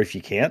 or if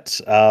you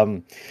can't,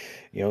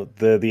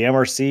 The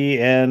MRC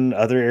and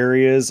other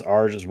areas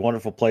are just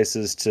wonderful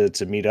places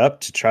to meet up,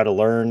 to try to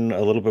learn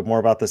a little bit more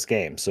about this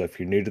game. So if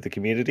you're new to the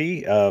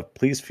community,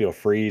 please feel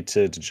free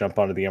to jump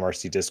onto the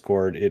MRC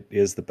Discord. It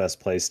is the best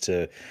place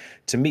to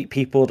meet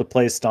people, to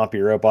play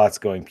stompy robots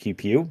going pew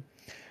pew.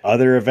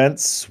 Other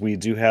events, we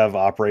do have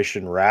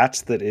Operation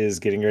Rat that is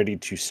getting ready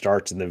to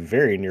start in the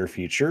very near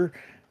future.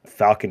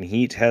 Falcon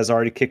Heat has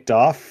already kicked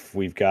off.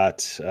 We've got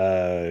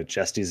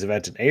Jesty's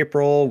event in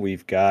April.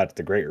 We've got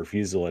the Great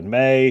Refusal in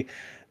May.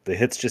 The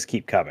hits just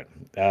keep coming.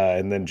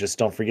 And then just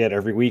don't forget,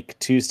 every week,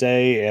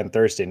 Tuesday and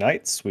Thursday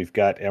nights, we've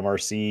got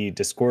MRC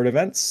Discord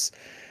events.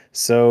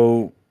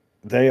 So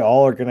they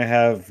all are going to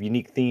have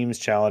unique themes,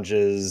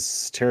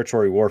 challenges,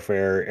 territory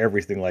warfare,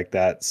 everything like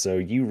that. So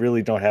you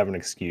really don't have an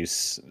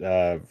excuse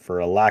for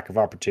a lack of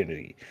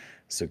opportunity.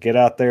 So get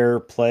out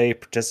there, play,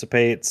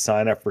 participate,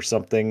 sign up for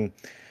something,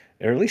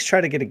 or at least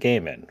try to get a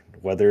game in,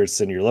 whether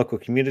it's in your local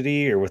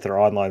community or with our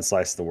online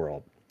slice of the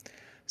world.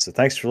 So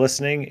thanks for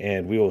listening,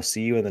 and we will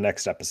see you in the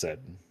next episode.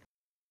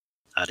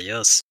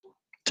 Adios.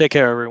 Take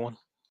care, everyone.